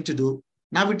I'm going to do,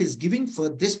 now it is giving for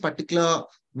this particular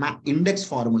index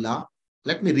formula.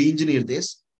 Let me re-engineer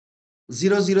this.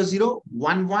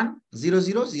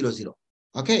 000110000.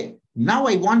 Okay. Now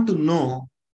I want to know,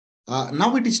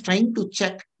 now it is trying to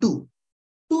check 2.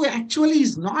 2 actually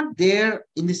is not there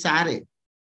in this array.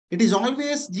 It is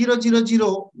always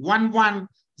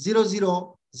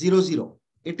 000110000.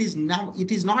 It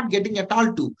is not getting at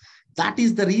all 2. That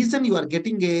is the reason you are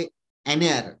getting an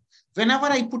error. Whenever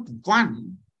I put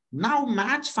 1, now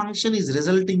match function is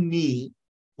resulting me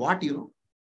what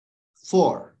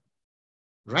 4,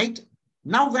 right?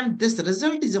 Now when this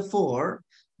result is a 4,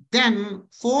 then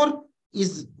 4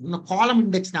 is column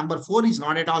index number 4 is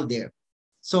not at all there.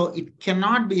 So it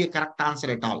cannot be a correct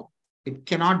answer at all. It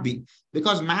cannot be,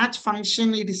 because match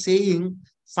function, it is saying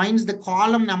finds the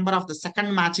column number of the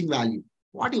second matching value.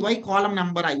 Why column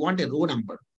number? I want a row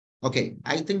number. Okay,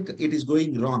 I think it is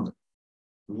going wrong.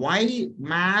 Why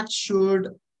match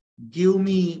should give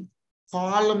me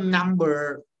column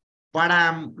number, but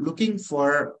I'm looking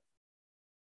for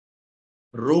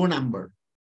row number?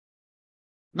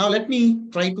 Now let me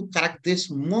try to correct this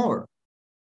more.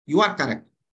 You are correct.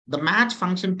 The match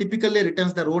function typically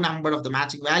returns the row number of the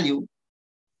matching value.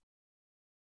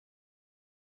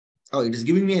 Oh, it is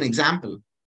giving me an example.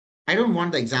 I don't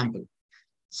want the example.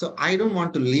 So I don't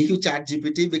want to leave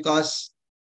ChatGPT because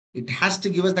it has to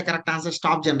give us the correct answer.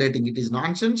 Stop generating. It is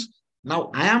nonsense.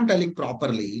 Now I am telling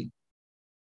properly.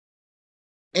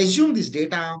 Assume this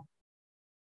data.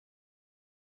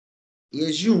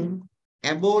 Assume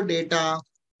above data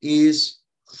is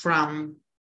from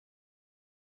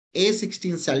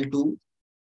A16 cell 2,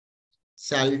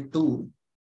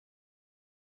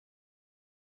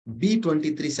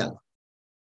 B23 cell.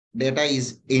 Data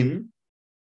is in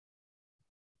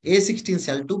A16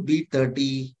 cell to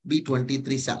B30,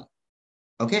 B23 cell.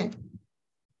 Okay.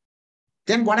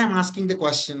 Then what I'm asking the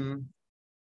question,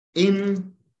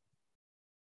 in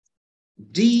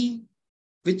D,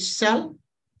 which cell?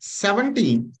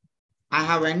 17, I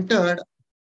have entered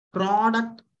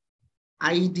product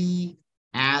ID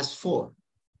as 4.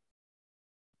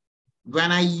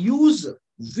 When I use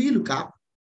VLOOKUP,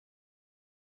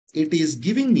 it is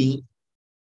giving me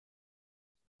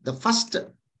the first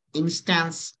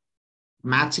instance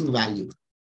matching value.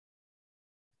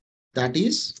 That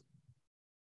is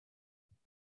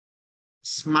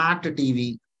smart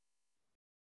TV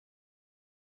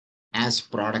as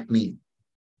product name.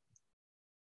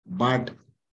 But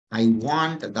I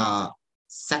want the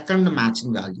second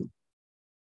matching value.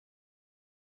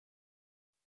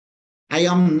 I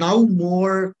am now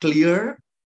more clear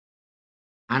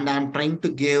and I'm trying to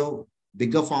give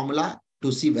bigger formula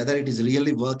to see whether it is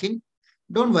really working.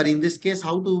 Don't worry, in this case,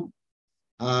 how to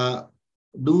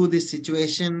do this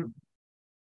situation,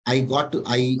 I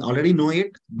already know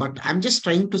it, but I'm just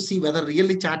trying to see whether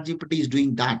really ChatGPT is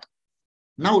doing that.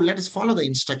 Now let us follow the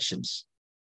instructions.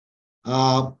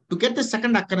 To get the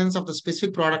second occurrence of the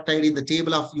specific product ID in the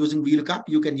table of using VLOOKUP,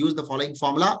 you can use the following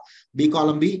formula. B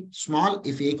column B, small.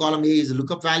 If A column A is a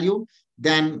lookup value,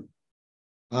 then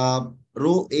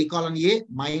row A column A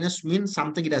minus min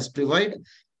something it has provided.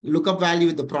 Lookup value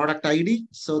with the product ID.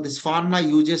 So this formula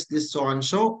uses this so and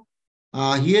so.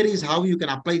 Here is how you can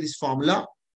apply this formula.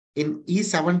 In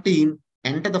E17,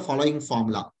 enter the following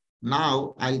formula.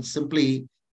 Now I'll simply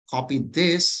copy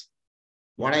this.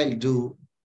 What I'll do,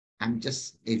 I'm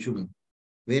just assuming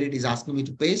where it is asking me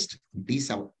to paste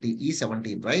D7, the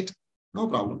E17, right? No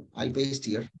problem. I'll paste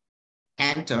here.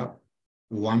 Enter.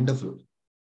 Wonderful.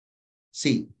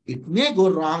 See, it may go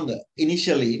wrong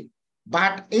initially,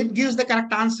 but it gives the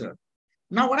correct answer.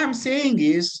 Now, what I'm saying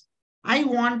is, I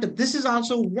want this is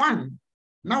also 1.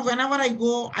 Now, whenever I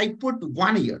go, I put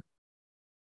 1 here.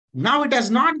 Now, it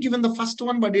has not given the first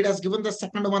one, but it has given the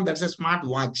second one. That's a smart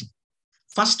watch.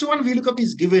 First one VLOOKUP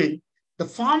is given. The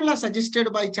formula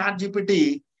suggested by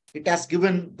ChatGPT, it has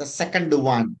given the second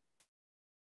one.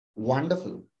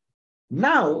 Wonderful.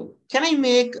 Now, can I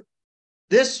make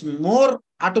this more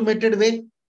automated way?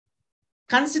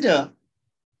 Consider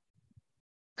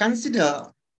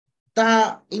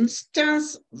the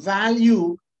instance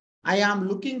value I am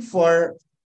looking for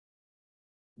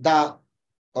the,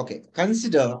 okay,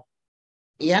 consider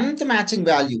nth matching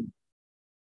value.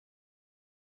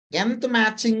 Nth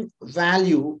matching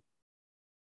value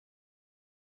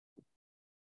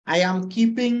I am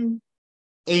keeping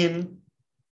in,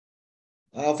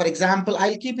 for example,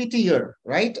 I'll keep it here,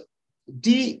 right?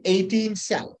 D18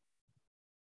 cell.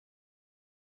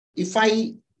 If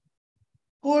I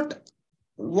put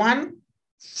 1,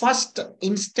 first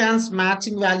instance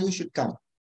matching value should come.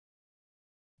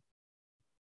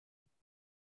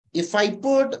 If I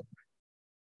put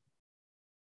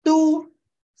 2,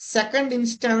 second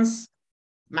instance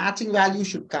matching value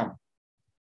should come.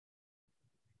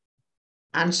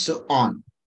 And so on.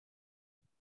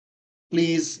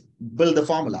 Please build the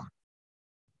formula.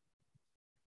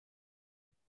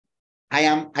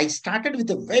 I started with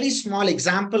a very small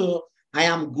example. I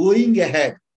am going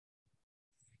ahead.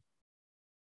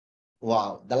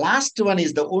 Wow. The last one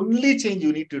is the only change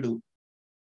you need to do.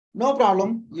 No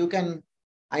problem. You can,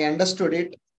 I understood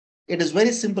it. It is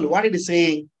very simple. What it is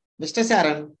saying, Mr.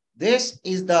 Saran, this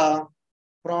is the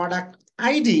product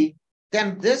ID.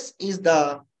 Then this is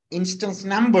the instance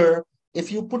number.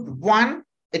 If you put 1,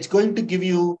 it's going to give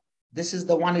you, this is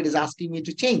the one it is asking me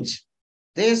to change.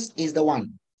 This is the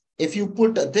one. If you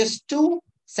put this 2,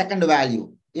 second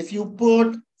value. If you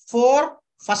put 4,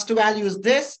 first value is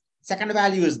this, second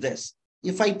value is this.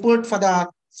 If I put for the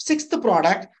sixth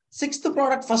product,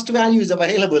 first value is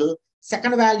available,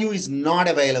 second value is not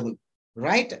available,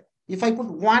 right? If I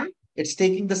put 1, it's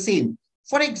taking the same.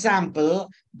 For example,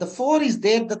 the 4 is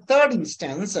there, the third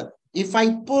instance. If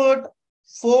I put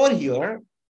 4 here,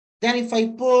 Then if I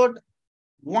put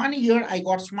 1 year, I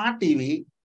got smart TV.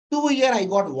 2 year, I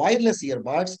got wireless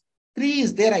earbuds. 3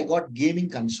 is there, I got gaming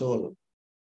console.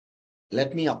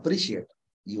 Let me appreciate.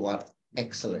 You are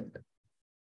excellent.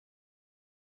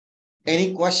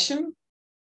 Any question?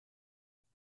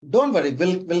 Don't worry.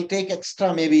 We'll take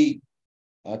extra maybe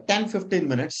 10, 15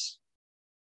 minutes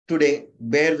today.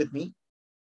 Bear with me.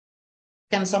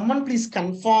 Can someone please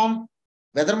confirm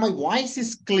whether my voice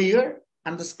is clear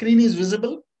and the screen is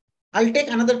visible? I'll take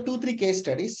another 2, 3 case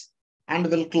studies and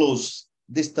we'll close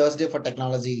this Thursday for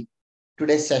Technology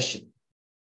today's session.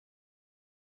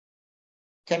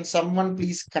 Can someone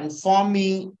please confirm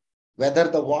me whether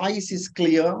the voice is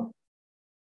clear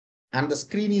and the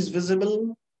screen is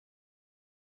visible?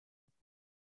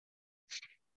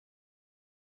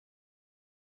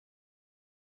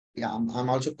 Yeah, I'm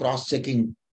also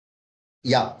cross-checking.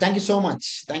 Yeah, thank you so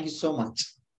much. Thank you so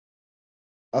much.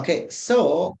 Okay,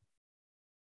 so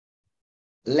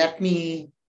let me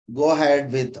go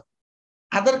ahead with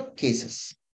other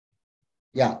cases.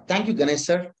 Yeah, thank you, Ganesh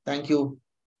sir. Thank you,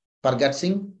 Pargat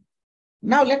Singh.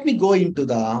 Now let me go into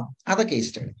the other case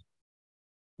study.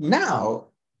 Now,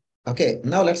 okay,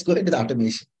 now let's go into the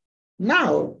automation.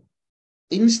 Now,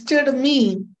 instead of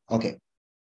me, okay,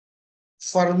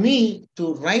 for me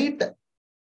to write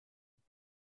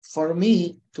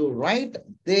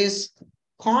this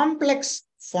complex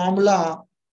formula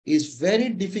is very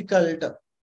difficult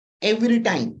every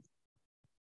time.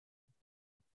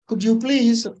 Could you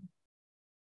please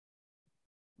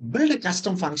build a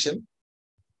custom function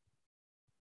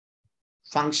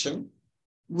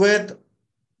with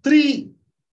 3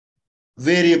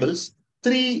 variables,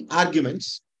 3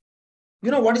 arguments?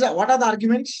 You know what is that? What are the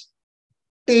arguments?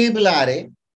 Table array,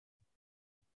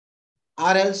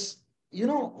 or else,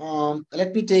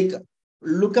 let me take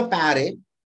lookup array,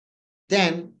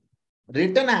 then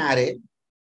return array,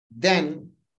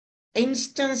 then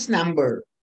instance number.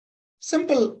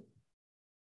 Simple.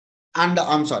 And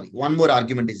I'm sorry, one more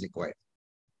argument is required.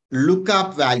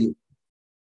 Lookup value.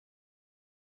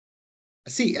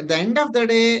 See, at the end of the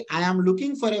day, I am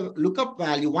looking for a lookup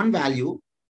value, one value.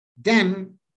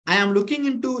 Then I am looking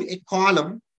into a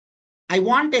column. I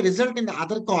want a result in the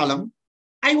other column.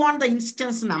 I want the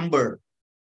instance number,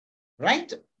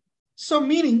 right? So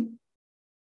meaning,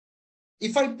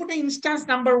 if I put an instance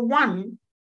number 1,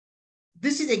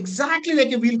 this is exactly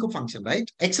like a VLOOKUP function,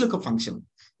 right? XLOOKUP function.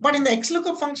 But in the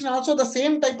XLOOKUP function also the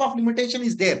same type of limitation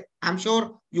is there. I'm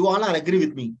sure you all are agree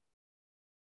with me.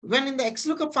 When in the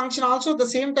XLOOKUP function also the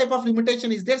same type of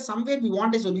limitation is there, somewhere we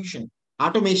want a solution,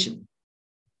 automation.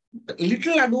 A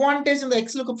little advantage in the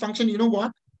XLOOKUP function, you know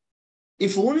what?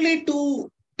 If only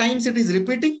 2 times it is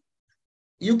repeating,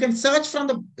 you can search from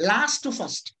the last to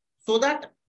first, so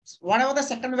that whatever the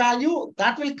second value,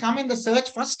 that will come in the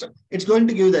search first, it's going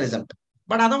to give you the result.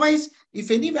 But otherwise, if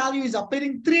any value is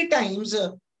appearing 3 times,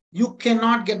 you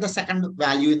cannot get the second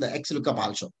value in the XLOOKUP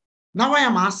also. Now I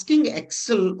am asking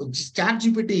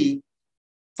ChatGPT,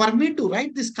 for me to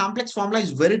write this complex formula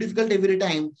is very difficult every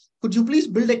time. Could you please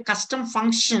build a custom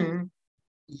function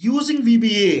using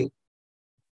VBA?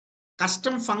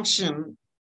 Custom function,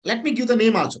 let me give the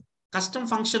name also. Custom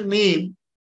function name,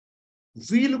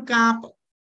 VLOOKUP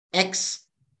X.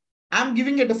 I'm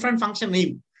giving a different function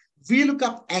name.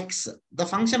 VLOOKUP X. The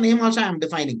function name also I'm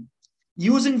defining.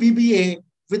 Using VBA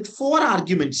with 4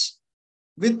 arguments.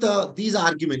 With these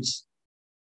arguments.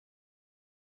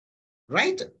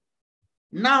 Right?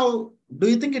 Now, do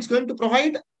you think it's going to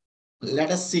provide?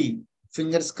 Let us see.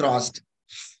 Fingers crossed.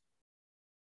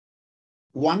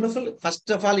 Wonderful. First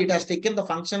of all, it has taken the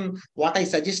function, what I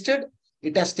suggested.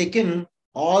 It has taken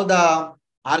all the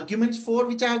arguments 4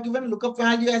 which I have given, lookup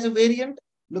value as a variant,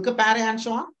 lookup array and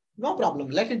so on. No problem.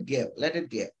 Let it give. Let it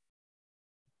give.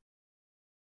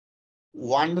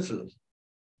 Wonderful.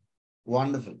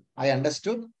 Wonderful. I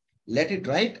understood. Let it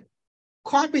write.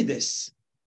 Copy this.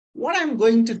 What I'm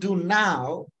going to do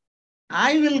now,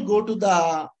 I will go to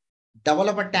the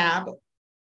developer tab.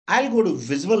 I'll go to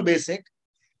Visual Basic.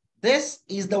 This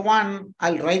is the one.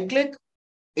 I'll right click,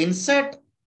 insert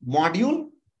module.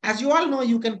 As you all know,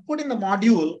 you can put in the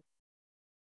module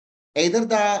either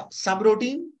the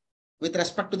subroutine with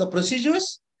respect to the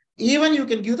procedures, even you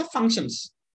can give the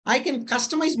functions. I can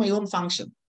customize my own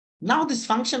function. Now this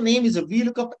function name is a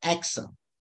VLOOKUP X.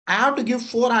 I have to give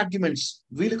 4 arguments.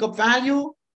 VLOOKUP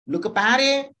value, lookup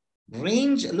array,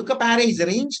 range. Lookup array is a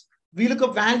range.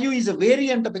 VLOOKUP value is a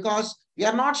variant because we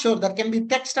are not sure. That can be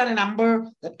text or a number.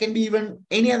 That can be even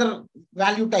any other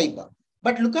value type.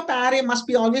 But lookup array must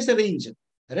be always a range.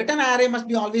 Return array must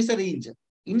be always a range.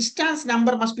 Instance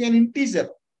number must be an integer.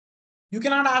 You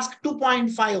cannot ask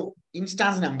 2.5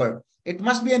 instance number. It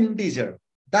must be an integer.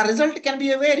 The result can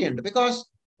be a variant because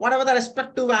whatever the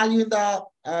respective value in the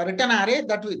return array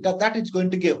that it's going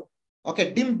to give.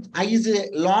 Okay, dim I is a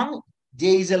long,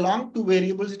 j is a long, two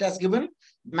variables it has given,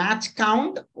 match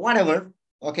count, whatever.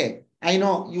 Okay, I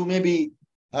know you may be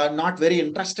not very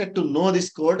interested to know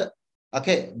this code.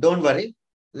 Okay, don't worry.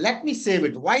 Let me save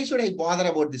it. Why should I bother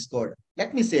about this code?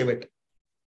 Let me save it.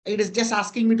 It is just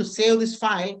asking me to save this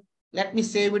file. Let me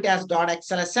save it as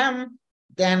 .xlsm,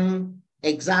 then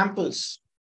examples,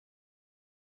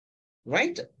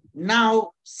 right?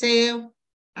 Now save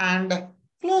and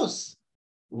close.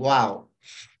 Wow.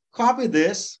 Copy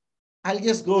this. I'll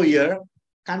just go here,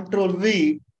 Control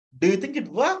V. Do you think it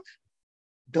worked?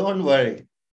 Don't worry.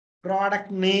 Product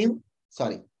name,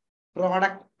 sorry,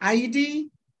 product ID,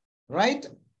 right?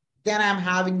 Then I'm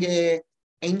having a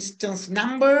instance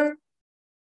number.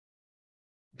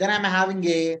 Then I'm having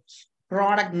a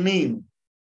product name.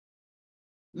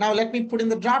 Now let me put in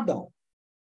the dropdown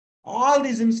all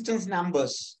these instance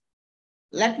numbers.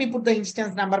 Let me put the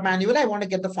instance number manually. I want to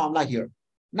get the formula here.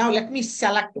 Now let me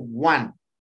select one.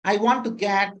 I want to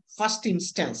get first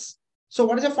instance. So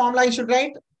what is the formula I should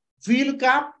write?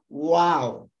 VLOOKUP.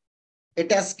 Wow.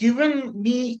 It has given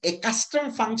me a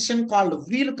custom function called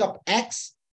VLOOKUP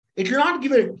X. It will not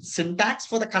give a syntax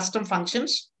for the custom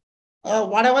functions.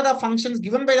 Whatever the functions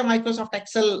given by the Microsoft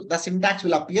Excel, the syntax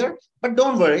will appear. But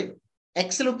don't worry.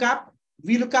 XLOOKUP,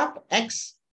 VLOOKUP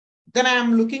X. Then I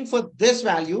am looking for this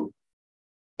value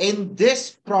in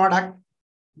this product.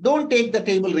 Don't take the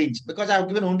table range because I have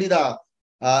given only the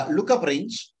lookup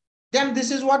range. Then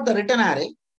this is what the return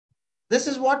array. This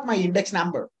is what my index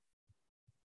number.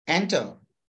 Enter.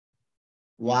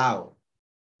 Wow.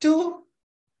 2.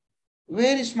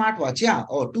 Where is smartwatch? Yeah.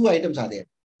 Oh, 2 items are there.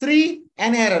 3,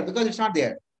 an error because it's not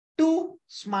there. 2,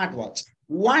 smartwatch.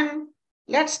 1,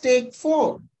 let's take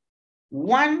 4.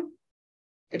 1,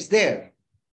 it's there.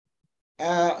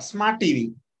 Smart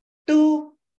TV.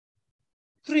 2,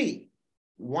 3.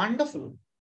 Wonderful.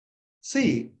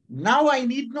 See, now I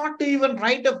need not to even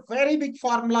write a very big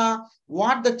formula.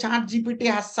 What the ChatGPT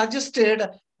has suggested,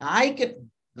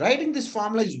 writing this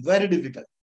formula is very difficult.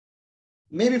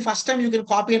 Maybe first time you can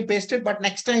copy and paste it, but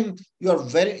next time you are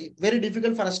very, very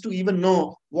difficult for us to even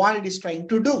know what it is trying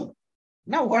to do.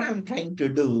 Now, what I'm trying to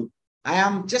do, I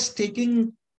am just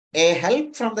taking a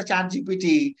help from the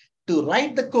ChatGPT to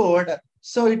write the code.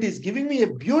 So it is giving me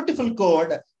a beautiful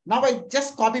code. Now I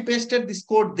just copy pasted this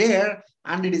code there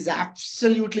and it is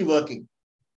absolutely working.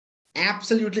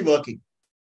 Absolutely working.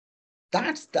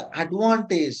 That's the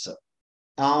advantage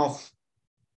of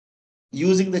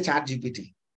using the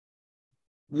ChatGPT.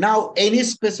 Now, any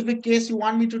specific case you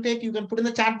want me to take, you can put in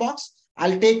the chat box.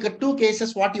 I'll take 2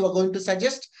 cases, what you are going to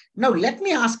suggest. Now, let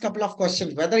me ask a couple of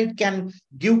questions, whether it can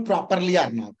give properly or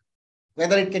not.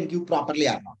 Whether it can give properly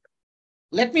or not.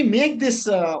 Let me make this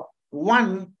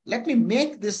let me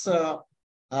make this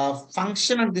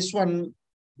function and this one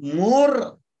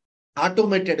more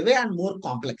automated way and more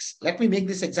complex. Let me make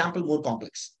this example more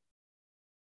complex.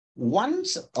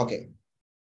 Once, okay,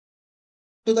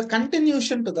 to the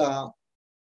continuation to the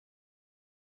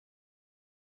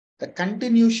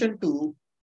continuation to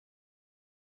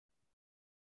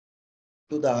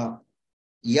the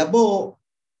above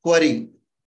query,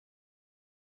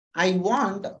 I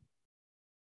want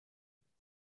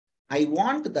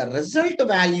the result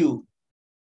value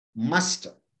must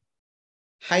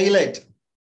highlight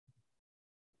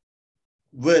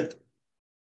with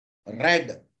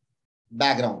red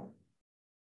background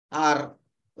or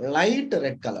light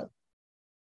red color.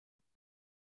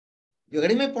 You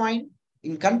getting my point?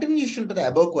 In continuation to the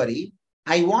above query,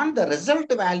 I want the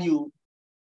result value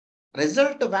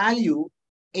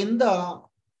in the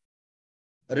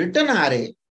return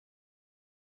array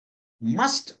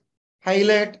must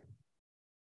highlight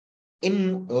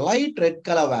in light red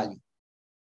color value.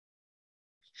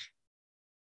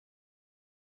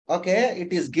 Okay,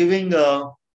 it is giving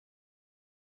the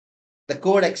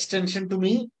code extension to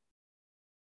me.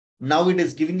 Now it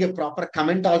is giving a proper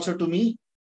comment also to me.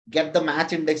 Get the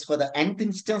match index for the nth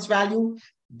instance value.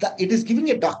 It is giving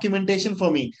a documentation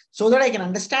for me so that I can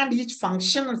understand each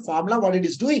function and formula, what it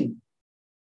is doing.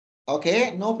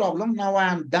 Okay, no problem. Now I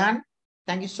am done.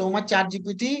 Thank you so much,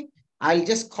 ChatGPT. I'll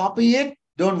just copy it.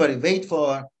 Don't worry, wait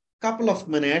for a couple of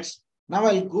minutes. Now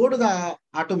I'll go to the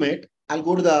automate. I'll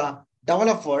go to the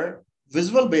developer,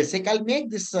 Visual Basic. I'll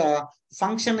make this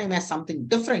function name as something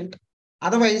different.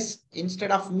 Otherwise,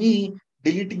 instead of me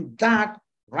deleting that,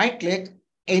 right click,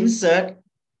 insert.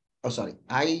 Oh, sorry,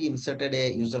 I inserted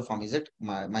a user form. Is it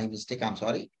my mistake? I'm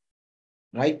sorry.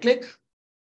 Right click.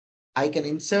 I can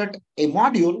insert a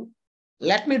module.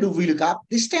 Let me do VLOOKUP.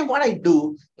 This time what I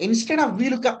do, instead of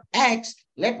VLOOKUP X,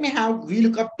 let me have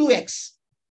VLOOKUP 2X.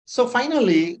 So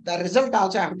finally, the result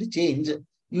also have to change.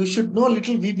 You should know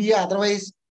little VBA,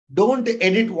 otherwise don't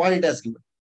edit what it has given.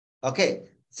 Okay.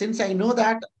 Since I know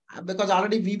that, because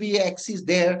already VBA X is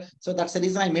there, so that's the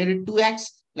reason I made it 2X.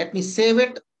 Let me save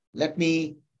it. Let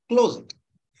me close it.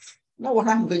 Now what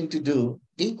I'm going to do,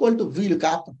 equal to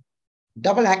VLOOKUP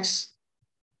double X.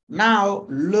 Now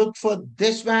look for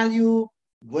this value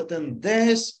within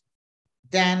this.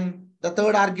 Then the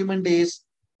third argument is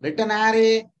return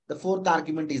array. The fourth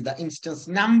argument is the instance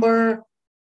number.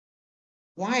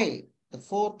 Why? The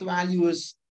fourth value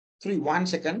is 3. 1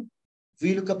 second.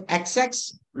 We look up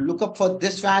XX, look up for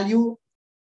this value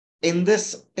in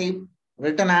this type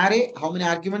return array. How many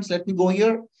arguments? Let me go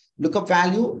here. Look up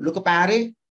value, look up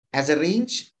array as a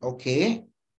range. Okay.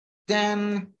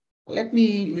 Then let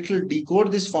me little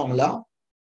decode this formula.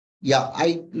 Yeah,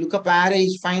 I look up array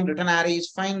is fine, return array is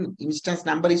fine, instance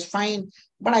number is fine,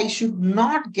 but I should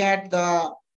not get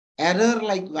the error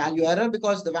like value error,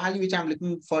 because the value which I'm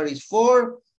looking for is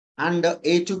 4, and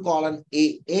A2 colon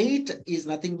A8 is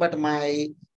nothing but my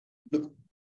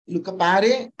lookup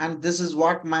array, and this is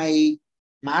what my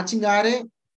matching array,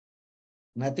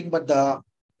 nothing but the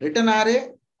return array,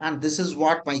 and this is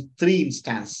what my 3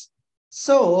 instance.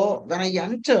 So when I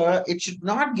enter, it should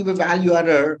not give a value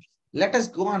error. Let us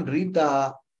go and read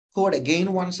the code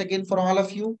again once again for all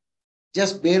of you.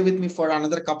 Just bear with me for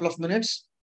another couple of minutes.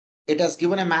 It has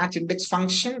given a match index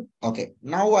function. Okay,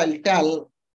 now I'll tell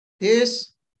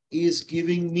this is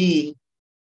giving me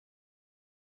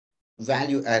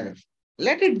value error.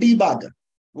 Let it debug.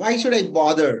 Why should I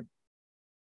bother?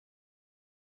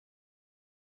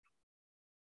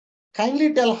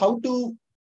 Kindly tell how to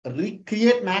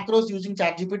recreate macros using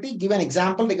ChatGPT. Give an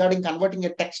example regarding converting a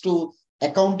text to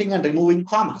accounting and removing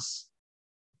commas.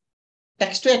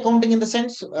 Text to accounting in the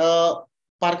sense,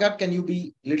 Pargat, can you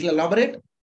be little elaborate?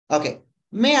 Okay.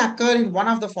 May occur in one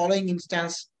of the following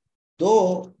instance,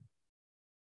 though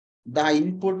the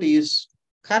input is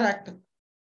correct,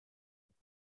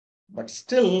 but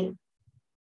still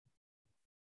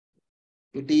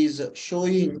it is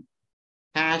showing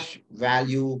hash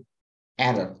value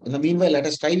error. In the meanwhile, let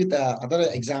us try with the other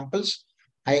examples.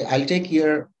 I'll take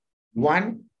here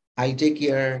 1, I'll take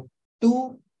here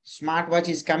 2, smartwatch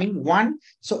is coming 1.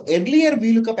 So earlier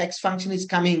VLOOKUP X function is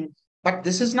coming, but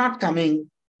this is not coming.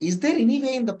 Is there any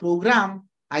way in the program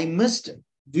I missed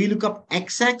VLOOKUP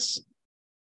XX?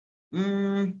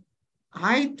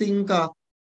 I think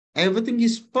everything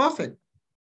is perfect.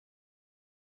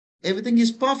 Everything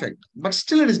is perfect, but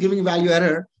still it is giving value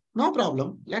error. No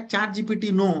problem. Let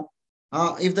ChatGPT know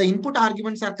if the input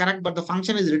arguments are correct, but the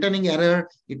function is returning error.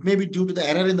 It may be due to the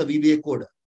error in the VBA code.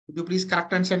 Could you please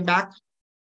correct and send back?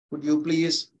 Could you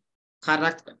please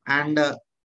correct and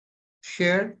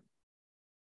share?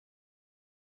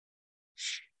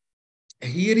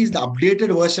 Here is the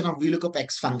updated version of VLOOKUP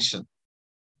X function.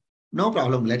 No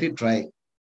problem. Let it try.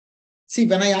 See,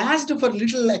 when I asked for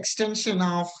little extension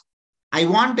of, I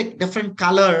want a different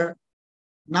color,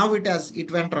 now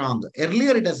it went wrong.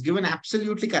 Earlier it has given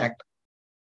absolutely correct.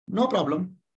 No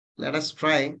problem. Let us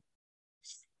try.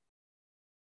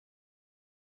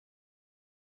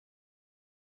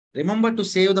 Remember to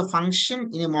save the function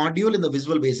in a module in the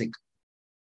Visual Basic.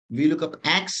 VLOOKUP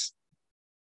X.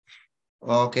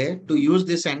 Okay, to use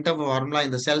this enter formula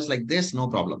in the cells like this, no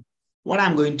problem. What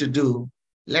I'm going to do,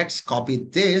 let's copy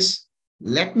this.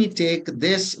 Let me take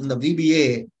this in the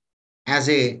VBA as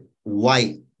a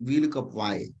Y, VLOOKUP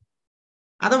Y.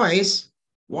 Otherwise,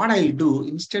 what I'll do,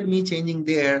 instead of me changing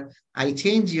there, I'll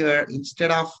change here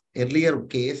instead of earlier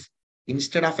case,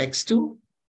 instead of X2,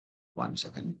 1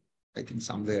 second, I think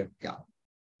somewhere, yeah.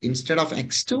 Instead of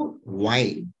X2,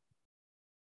 Y.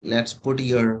 Let's put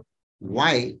here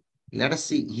Y. Let us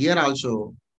see here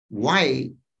also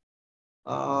Y.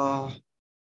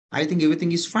 I think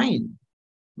everything is fine.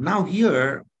 Now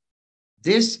here,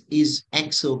 this is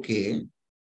X okay.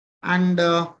 And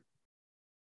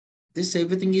this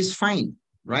everything is fine,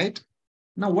 right?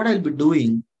 Now what I'll be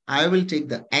doing, I will take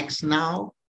the X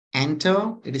now,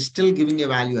 enter, it is still giving a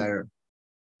value error.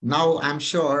 Now I'm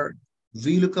sure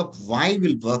VLOOKUP Y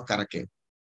will work correctly.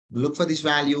 Look for this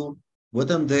value,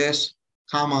 within this,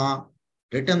 comma,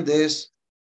 return this.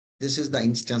 This is the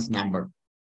instance number.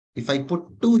 If I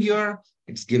put 2 here,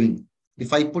 it's giving.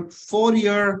 If I put 4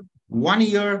 here, 1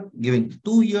 here, giving,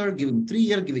 2 here, giving, 3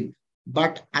 here, giving.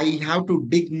 But I have to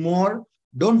dig more.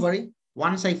 Don't worry.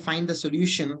 Once I find the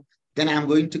solution, then I'm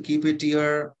going to keep it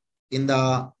here in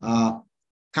the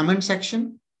comment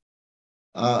section.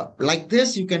 Like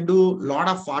this, you can do a lot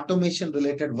of automation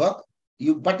related work.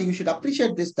 but you should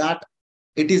appreciate this, that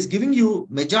it is giving you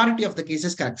majority of the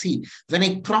cases correct. See, when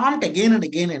I prompt again and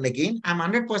again and again, I'm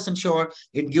 100% sure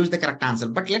it gives the correct answer.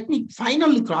 But let me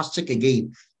finally cross check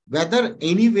again whether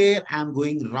anywhere I'm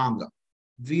going wrong.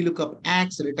 VLOOKUP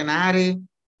X, return array,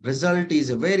 result is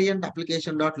a variant,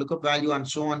 application dot lookup value, and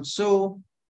so on. So,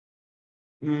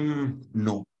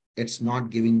 no, it's not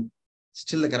giving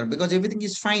still the correct, because everything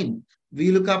is fine.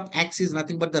 VLOOKUP X is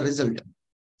nothing but the result.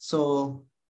 So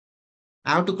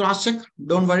I have to cross check.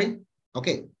 Don't worry.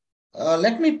 Okay.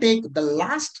 Let me take the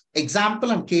last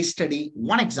example and case study.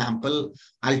 One example,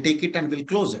 I'll take it and we'll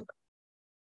close it.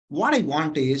 What I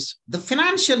want is the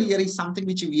financial year is something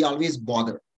which we always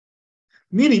bother.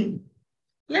 Meaning,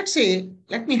 let's say,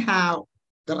 let me have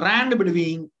the rand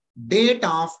between date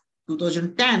of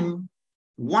 2010,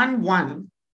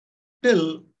 1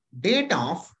 till date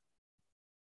of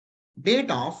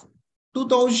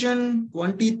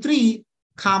 2023,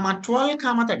 comma 12,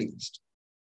 comma 31st.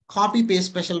 Copy paste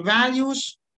special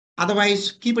values.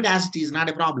 Otherwise, keep it as it is, not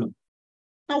a problem.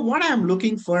 Now, what I'm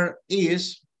looking for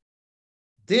is,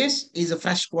 this is a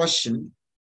fresh question.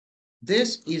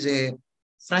 This is a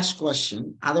fresh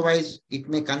question. Otherwise, it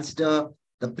may consider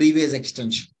the previous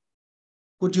extension.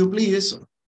 Could you please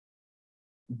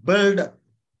build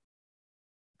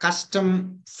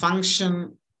custom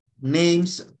function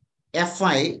names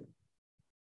FI,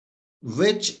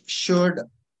 which should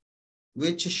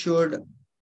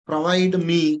provide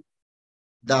me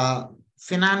the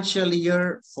financial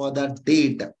year for the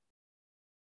date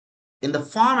in the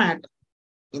format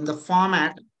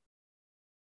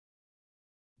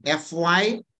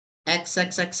FY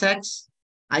XXXX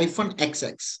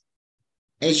 -XX.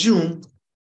 Assume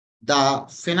the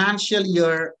financial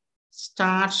year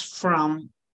starts from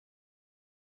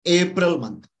April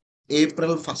month,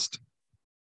 April 1st.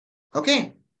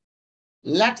 Okay.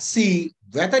 Let's see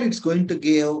whether it's going to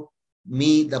give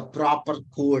me the proper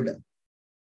code.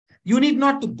 You need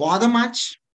not to bother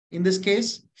much in this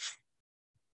case.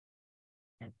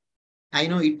 I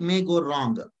know it may go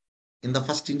wrong in the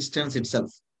first instance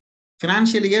itself.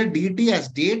 Financial year DT as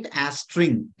date as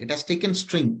string. It has taken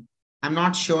string. I'm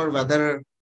not sure whether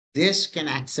this can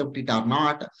accept it or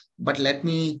not, but let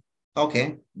me,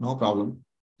 okay, no problem.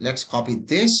 Let's copy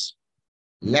this.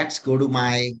 Let's go to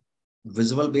my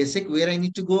Visual Basic where I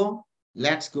need to go.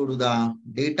 Let's go to the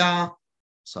data.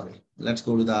 Sorry, let's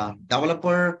go to the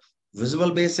developer, Visual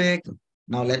Basic.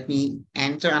 Now let me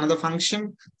enter another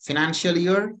function, financial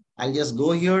year. I'll just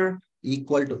go here,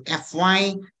 equal to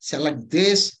FY, select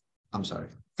this. I'm sorry,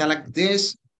 select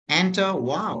this, enter.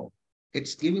 Wow,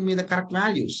 it's giving me the correct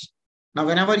values. Now,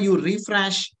 whenever you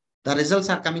refresh, the results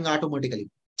are coming automatically.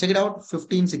 Check it out,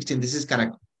 15, 16, this is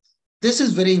correct. This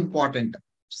is very important.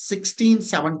 16,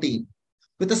 17,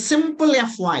 with a simple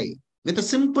FY,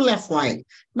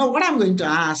 Now, what I'm going to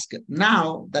ask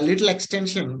now, the little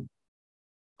extension,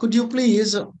 could you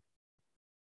please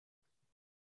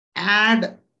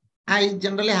add, I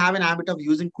generally have an habit of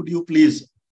using could you please,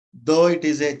 though it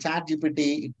is a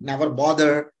ChatGPT, it never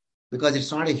bother because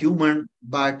it's not a human,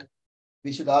 but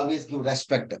we should always give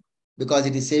respect because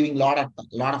it is saving lot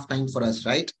of time for us,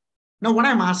 right? Now, what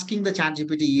I'm asking the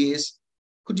ChatGPT is,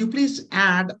 could you please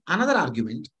add another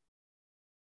argument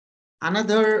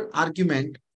where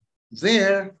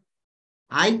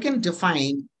I can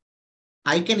define,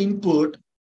 input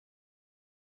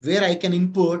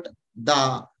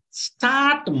the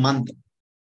start month.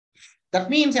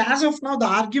 That means as of now, the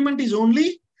argument is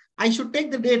only, I should take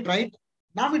the date, right?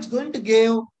 Now it's going to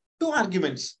give two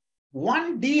arguments.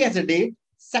 One D as a date,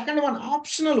 second one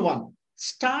optional one,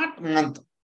 start month.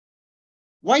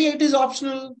 Why it is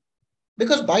optional?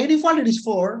 Because by default it is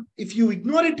 4. If you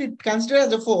ignore it, it considers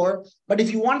as a 4. But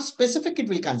if you want specific, it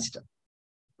will consider,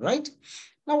 right?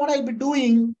 Now what I'll be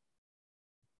doing,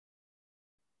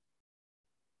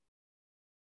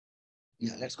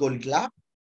 let's go a little up,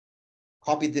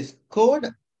 copy this code,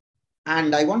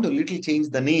 and I want to little change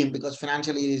the name because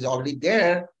financial year is already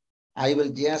there. I will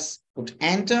just put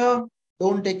enter,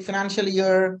 don't take financial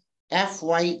year,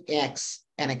 FYX,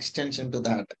 an extension to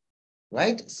that,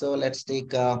 right? So let's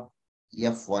take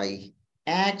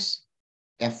FYX,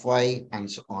 FY,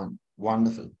 and so on.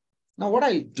 Wonderful. Now what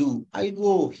I do, I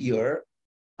go here,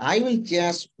 I will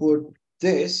just put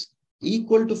this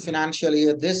equal to financial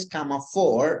year, this comma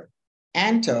 4,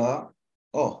 enter.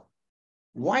 Oh,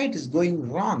 why it is going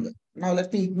wrong? Now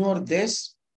let me ignore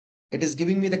this. It is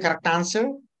giving me the correct answer.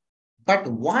 But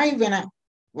why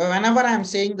whenever I'm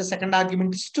saying the second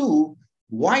argument is 2,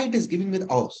 why it is giving me the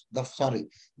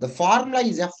formula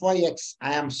is FYX.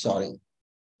 I am sorry.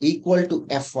 Equal to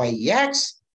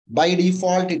FYX. By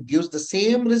default, it gives the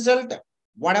same result.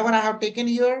 whatever I have taken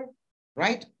here,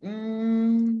 right?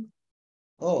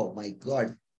 Oh my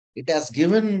God. It has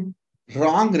given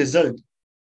wrong result.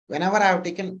 Whenever I have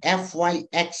taken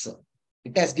FYX,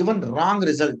 it has given wrong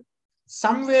result.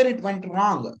 Somewhere it went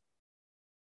wrong.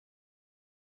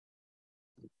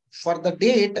 For the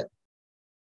date,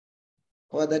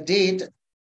 for the date,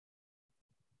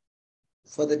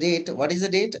 what is the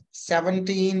date?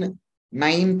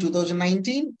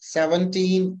 17/9/2019,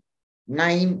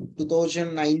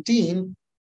 17/9/2019.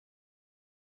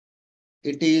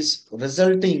 It is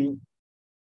resulting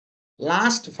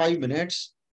last 5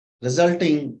 minutes,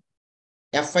 resulting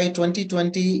FI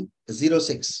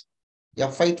 2020-06.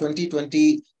 FI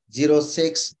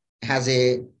 2020-06 has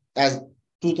a as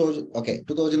 2000, okay,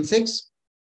 2006.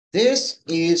 This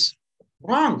is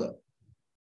wrong.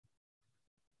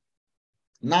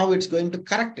 Now it's going to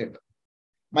correct it.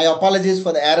 My apologies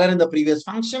for the error in the previous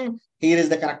function. Here is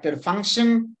the corrected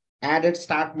function, added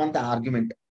start month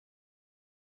argument.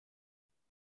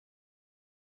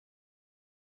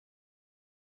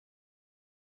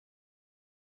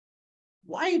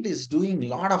 Why it is doing a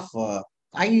lot of,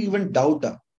 I even doubt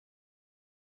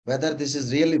whether this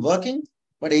is really working.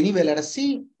 But anyway, let us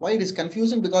see why it is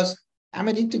confusing, because I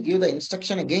may need to give the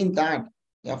instruction again that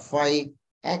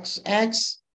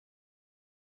FIXX,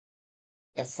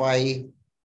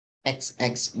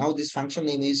 FIXX. Now this function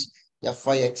name is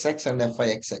FIXX and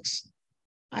FIXX.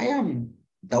 I am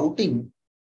doubting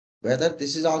whether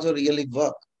this is also really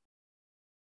work,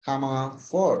 comma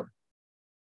 4.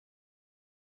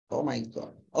 Oh my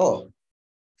God. Oh,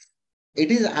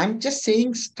 it is, I'm just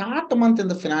saying start month in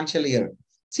the financial year.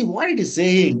 See what it is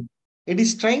saying. It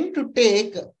is trying to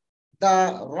take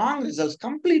the wrong results,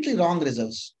 completely wrong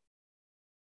results.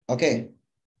 Okay.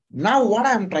 Now what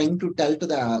I'm trying to tell to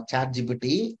the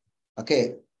ChatGPT,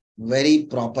 okay, very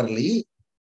properly,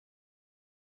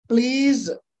 please,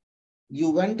 you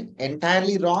went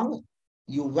entirely wrong.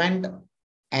 You went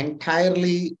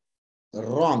entirely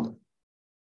wrong.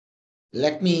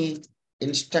 Let me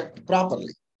instruct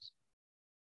properly.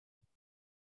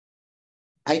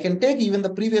 I can take even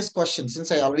the previous question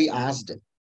since I already asked,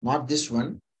 not this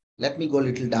one. Let me go a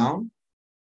little down.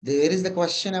 There is the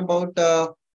question about,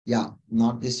 yeah,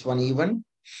 not this one even.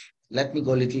 Let me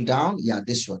go a little down. Yeah,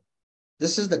 this one.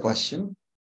 This is the question.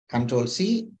 Control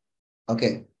C.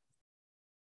 Okay.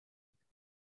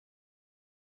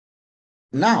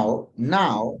 Now,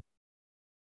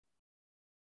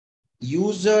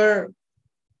 user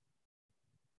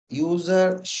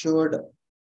should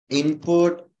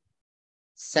input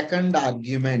second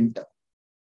argument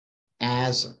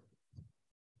as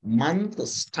month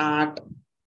start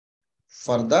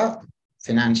for the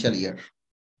financial year.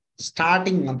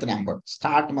 Starting month number,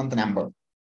 start month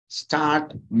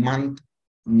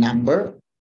number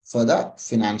for the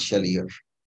financial year.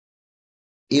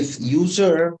 If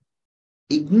user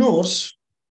ignores,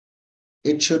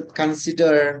 it should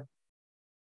consider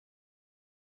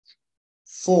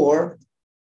 4,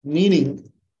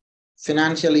 meaning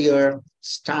financial year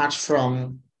starts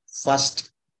from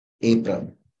 1st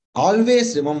April.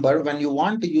 Always remember, when you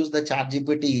want to use the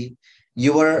ChatGPT,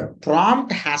 your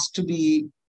prompt has to be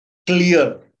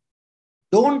clear.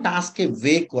 Don't ask a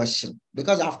vague question,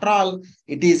 because after all,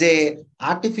 it is a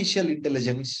artificial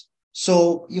intelligence.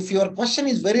 So if your question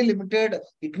is very limited,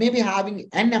 it may be having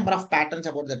n number of patterns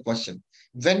about that question.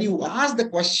 When you ask the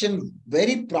question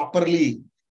very properly,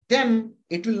 then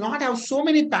it will not have so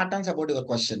many patterns about your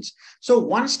questions. So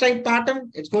one straight pattern,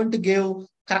 it's going to give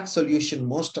correct solution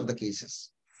most of the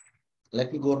cases.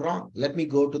 Let me go wrong. Let me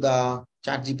go to the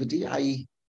ChatGPT. I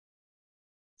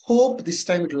hope this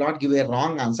time it will not give a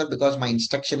wrong answer, because my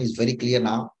instruction is very clear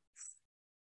now.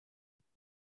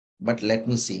 But let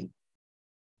me see.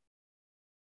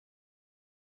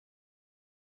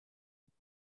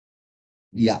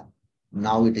 Yeah,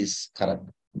 now it is correct.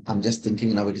 I'm just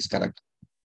thinking now it is correct.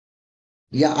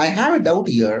 Yeah, I have a doubt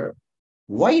here.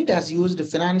 Why it has used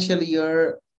financial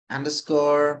year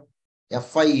underscore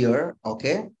FI year,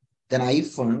 okay? Then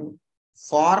hyphen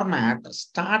format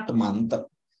start month.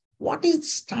 What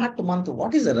is start month?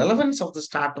 What is the relevance of the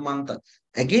start month?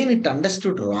 Again, it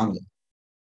understood wrong.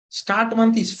 Start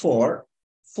month is 4,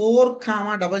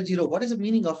 comma 00. What is the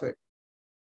meaning of it?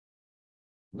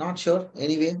 Not sure.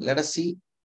 Anyway, let us see.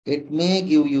 It may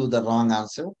give you the wrong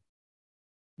answer.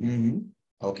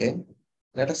 Okay.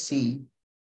 Let us see.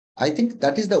 I think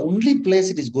that is the only place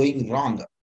it is going wrong.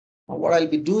 Now, what I'll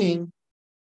be doing,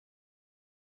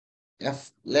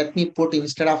 let me put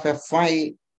instead of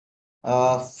FI,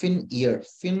 fin year,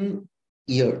 FI,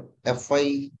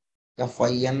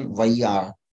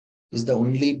 FINYR is the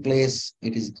only place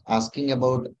it is asking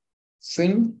about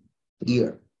fin.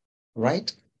 year,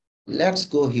 right? Let's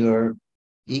go here,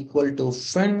 equal to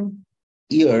fin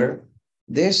year.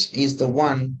 This is the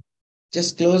one.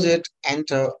 Just close it,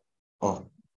 enter. Oh,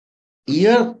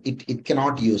 year it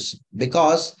cannot use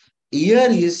because year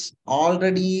is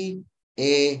already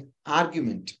a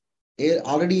argument,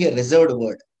 already a reserved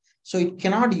word. So it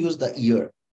cannot use the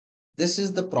year. This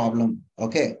is the problem.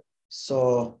 Okay.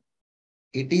 So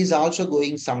it is also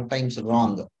going sometimes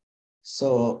wrong.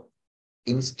 So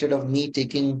instead of me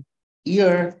taking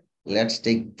year, let's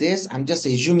take this. I'm just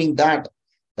assuming that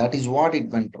that is what it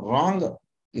went wrong.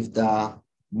 If the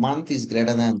month is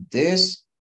greater than this,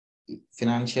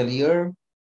 financial year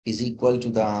is equal to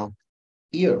the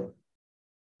year,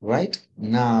 right?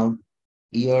 Now,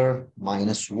 year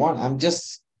minus one. I'm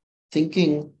just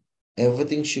thinking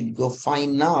everything should go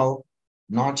fine now.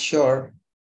 Not sure.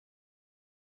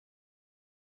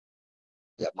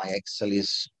 Yeah, my Excel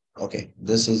is okay.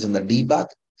 This is in the debug.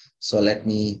 So let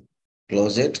me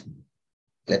close it.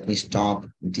 Let me stop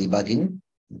debugging.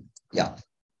 Yeah,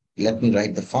 let me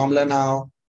write the formula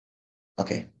now.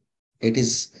 Okay, it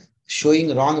is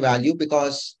showing wrong value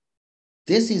because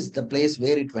this is the place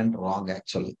where it went wrong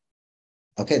actually.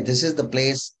 Okay, this is the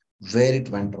place where it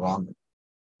went wrong.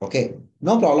 Okay,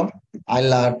 no problem.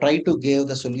 I'll try to give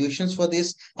the solutions for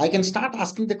this. I can start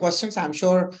asking the questions. I'm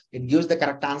sure it gives the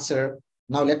correct answer.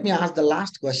 Now, let me ask the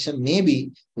last question,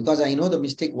 maybe because I know the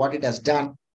mistake, what it has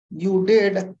done. You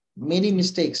did many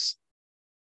mistakes.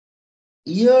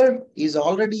 Year is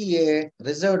already a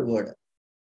reserved word,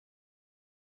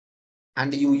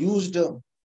 and you used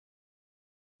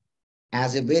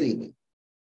as a variable.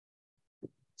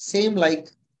 Same like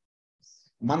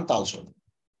month also.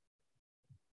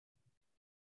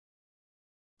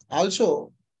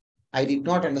 Also, I did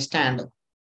not understand.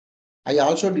 I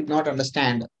also did not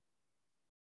understand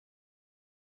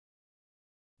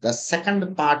the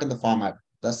second part in the format.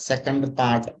 The second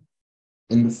part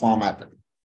in the format.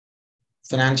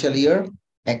 Financial year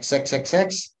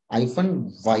XXXX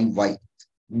hyphen YY,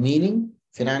 meaning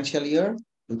financial year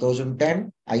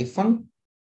 2010 hyphen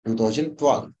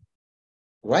 2012,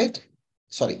 right?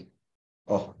 Sorry.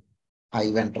 Oh, I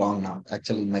went wrong now.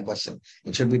 Actually, in my question,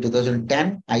 it should be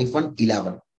 2010 hyphen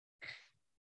 11.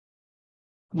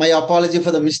 My apology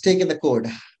for the mistake in the code.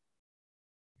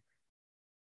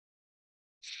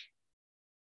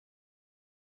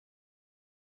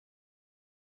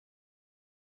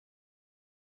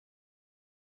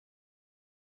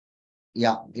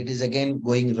 Yeah, it is again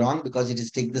going wrong because it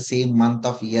is take the same month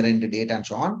of year and date and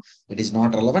so on. It is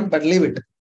not relevant, but leave it.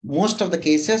 Most of the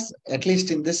cases, at least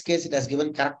in this case, it has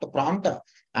given correct prompt,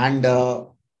 and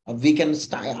we can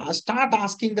start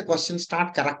asking the question,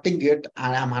 start correcting it.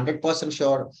 And I'm 100%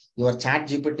 sure your chat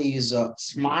GPT is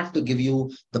smart to give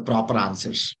you the proper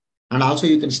answers. And also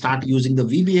you can start using the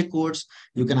VBA codes.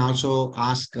 You can also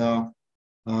ask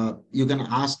you can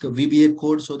ask VBA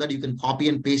code so that you can copy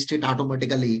and paste it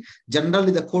automatically.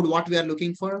 Generally, the code what we are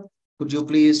looking for, could you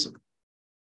please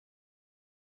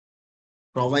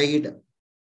provide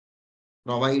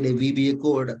provide a VBA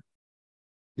code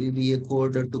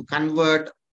to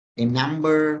convert a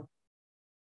number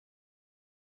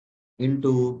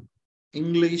into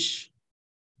English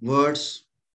words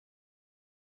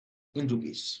in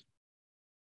rupees.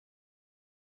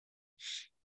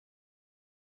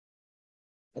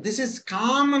 This is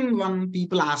common one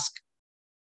people ask.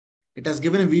 It has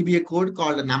given a VBA code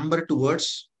called a number to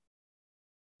words.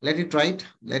 Let it write.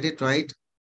 Let it write.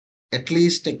 At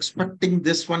least expecting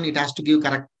this one, it has to give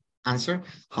correct answer.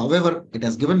 However, it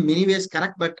has given many ways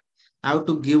correct, but I have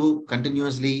to give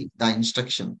continuously the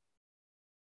instruction.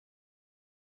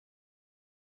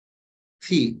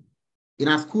 See, in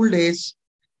our school days,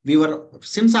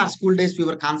 since our school days, we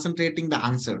were concentrating the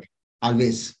answer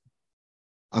always.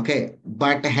 Okay.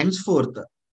 But henceforth,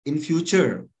 in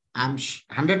future, I'm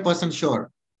 100%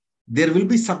 sure there will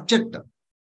be subject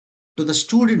to the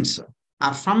students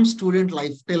or from student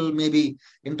life till maybe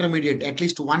intermediate, at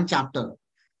least one chapter,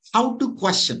 how to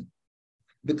question.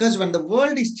 Because when the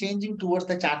world is changing towards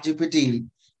the chat GPT,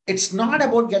 it's not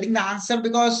about getting the answer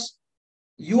because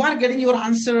you are getting your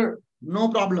answer, no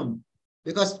problem.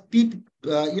 Because people,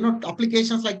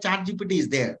 applications like chat GPT is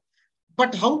there.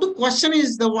 But how to question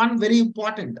is the one very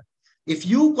important. If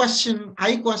you question,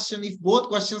 I question, if both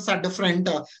questions are different,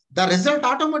 the result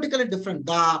automatically different.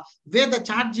 The way the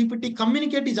chat GPT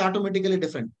communicate is automatically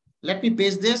different. Let me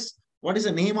paste this. What is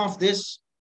the name of this?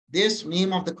 This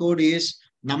name of the code is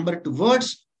number to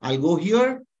words. I'll go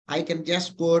here. I can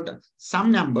just put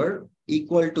some number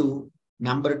equal to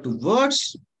number to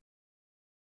words.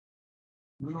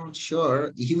 I'm not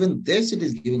sure. Even this it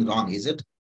is giving wrong, is it?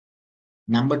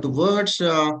 Number to words.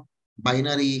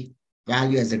 binary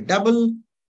value as a double.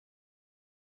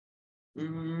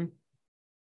 Mm,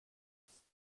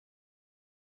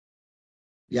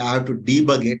 yeah, I have to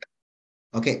debug it.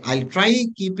 Okay, I'll try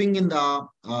keeping in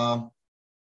the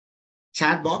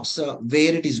chat box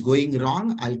where it is going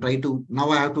wrong. I'll try to, now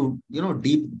I have to,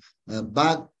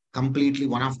 debug completely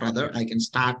one after other. I can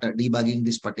start debugging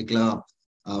this particular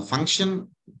function.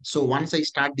 So once I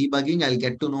start debugging, I'll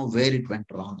get to know where it went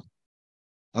wrong.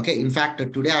 Okay, in fact,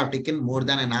 today I've taken more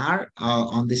than an hour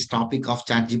on this topic of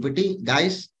ChatGPT.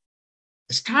 Guys,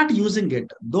 start using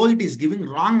it. Though it is giving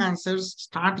wrong answers,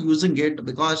 start using it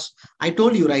because I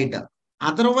told you, right?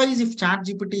 Otherwise, if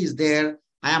ChatGPT is there,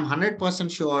 I am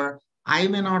 100% sure I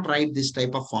may not write this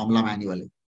type of formula manually.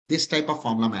 This type of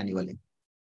formula manually.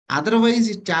 Otherwise,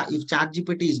 if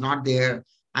ChatGPT is not there,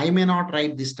 I may not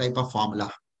write this type of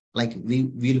formula like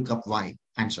we look up Y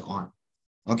and so on.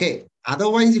 Okay.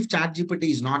 Otherwise, if ChatGPT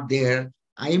is not there,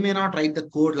 I may not write the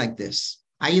code like this.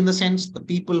 I, in the sense, the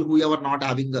people who are not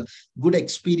having a good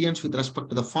experience with respect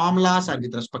to the formulas or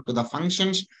with respect to the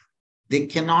functions, they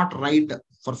cannot write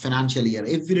for financial year.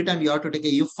 Every time you have to take a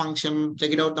if function, check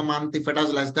it out the month. If it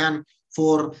is less than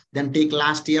 4, then take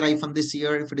last year hyphen this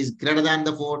year. If it is greater than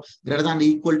the 4, greater than or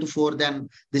equal to 4, then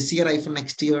this year hyphen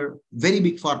next year. Very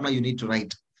big formula you need to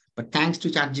write. But thanks to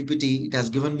ChatGPT, it has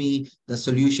given me the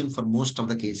solution for most of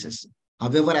the cases.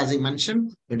 However, as I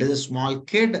mentioned, it is a small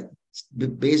kid.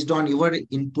 Based on your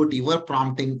input, your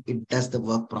prompting, it does the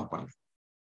work properly.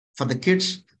 For the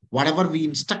kids, whatever we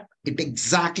instruct, it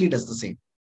exactly does the same,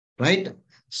 right?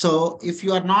 So if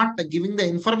you are not giving the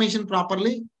information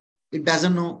properly, it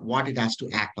doesn't know what it has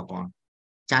to act upon.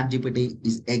 ChatGPT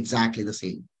is exactly the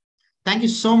same. Thank you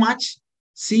so much.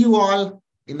 See you all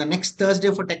in the next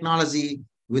Thursday for technology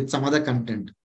with some other content.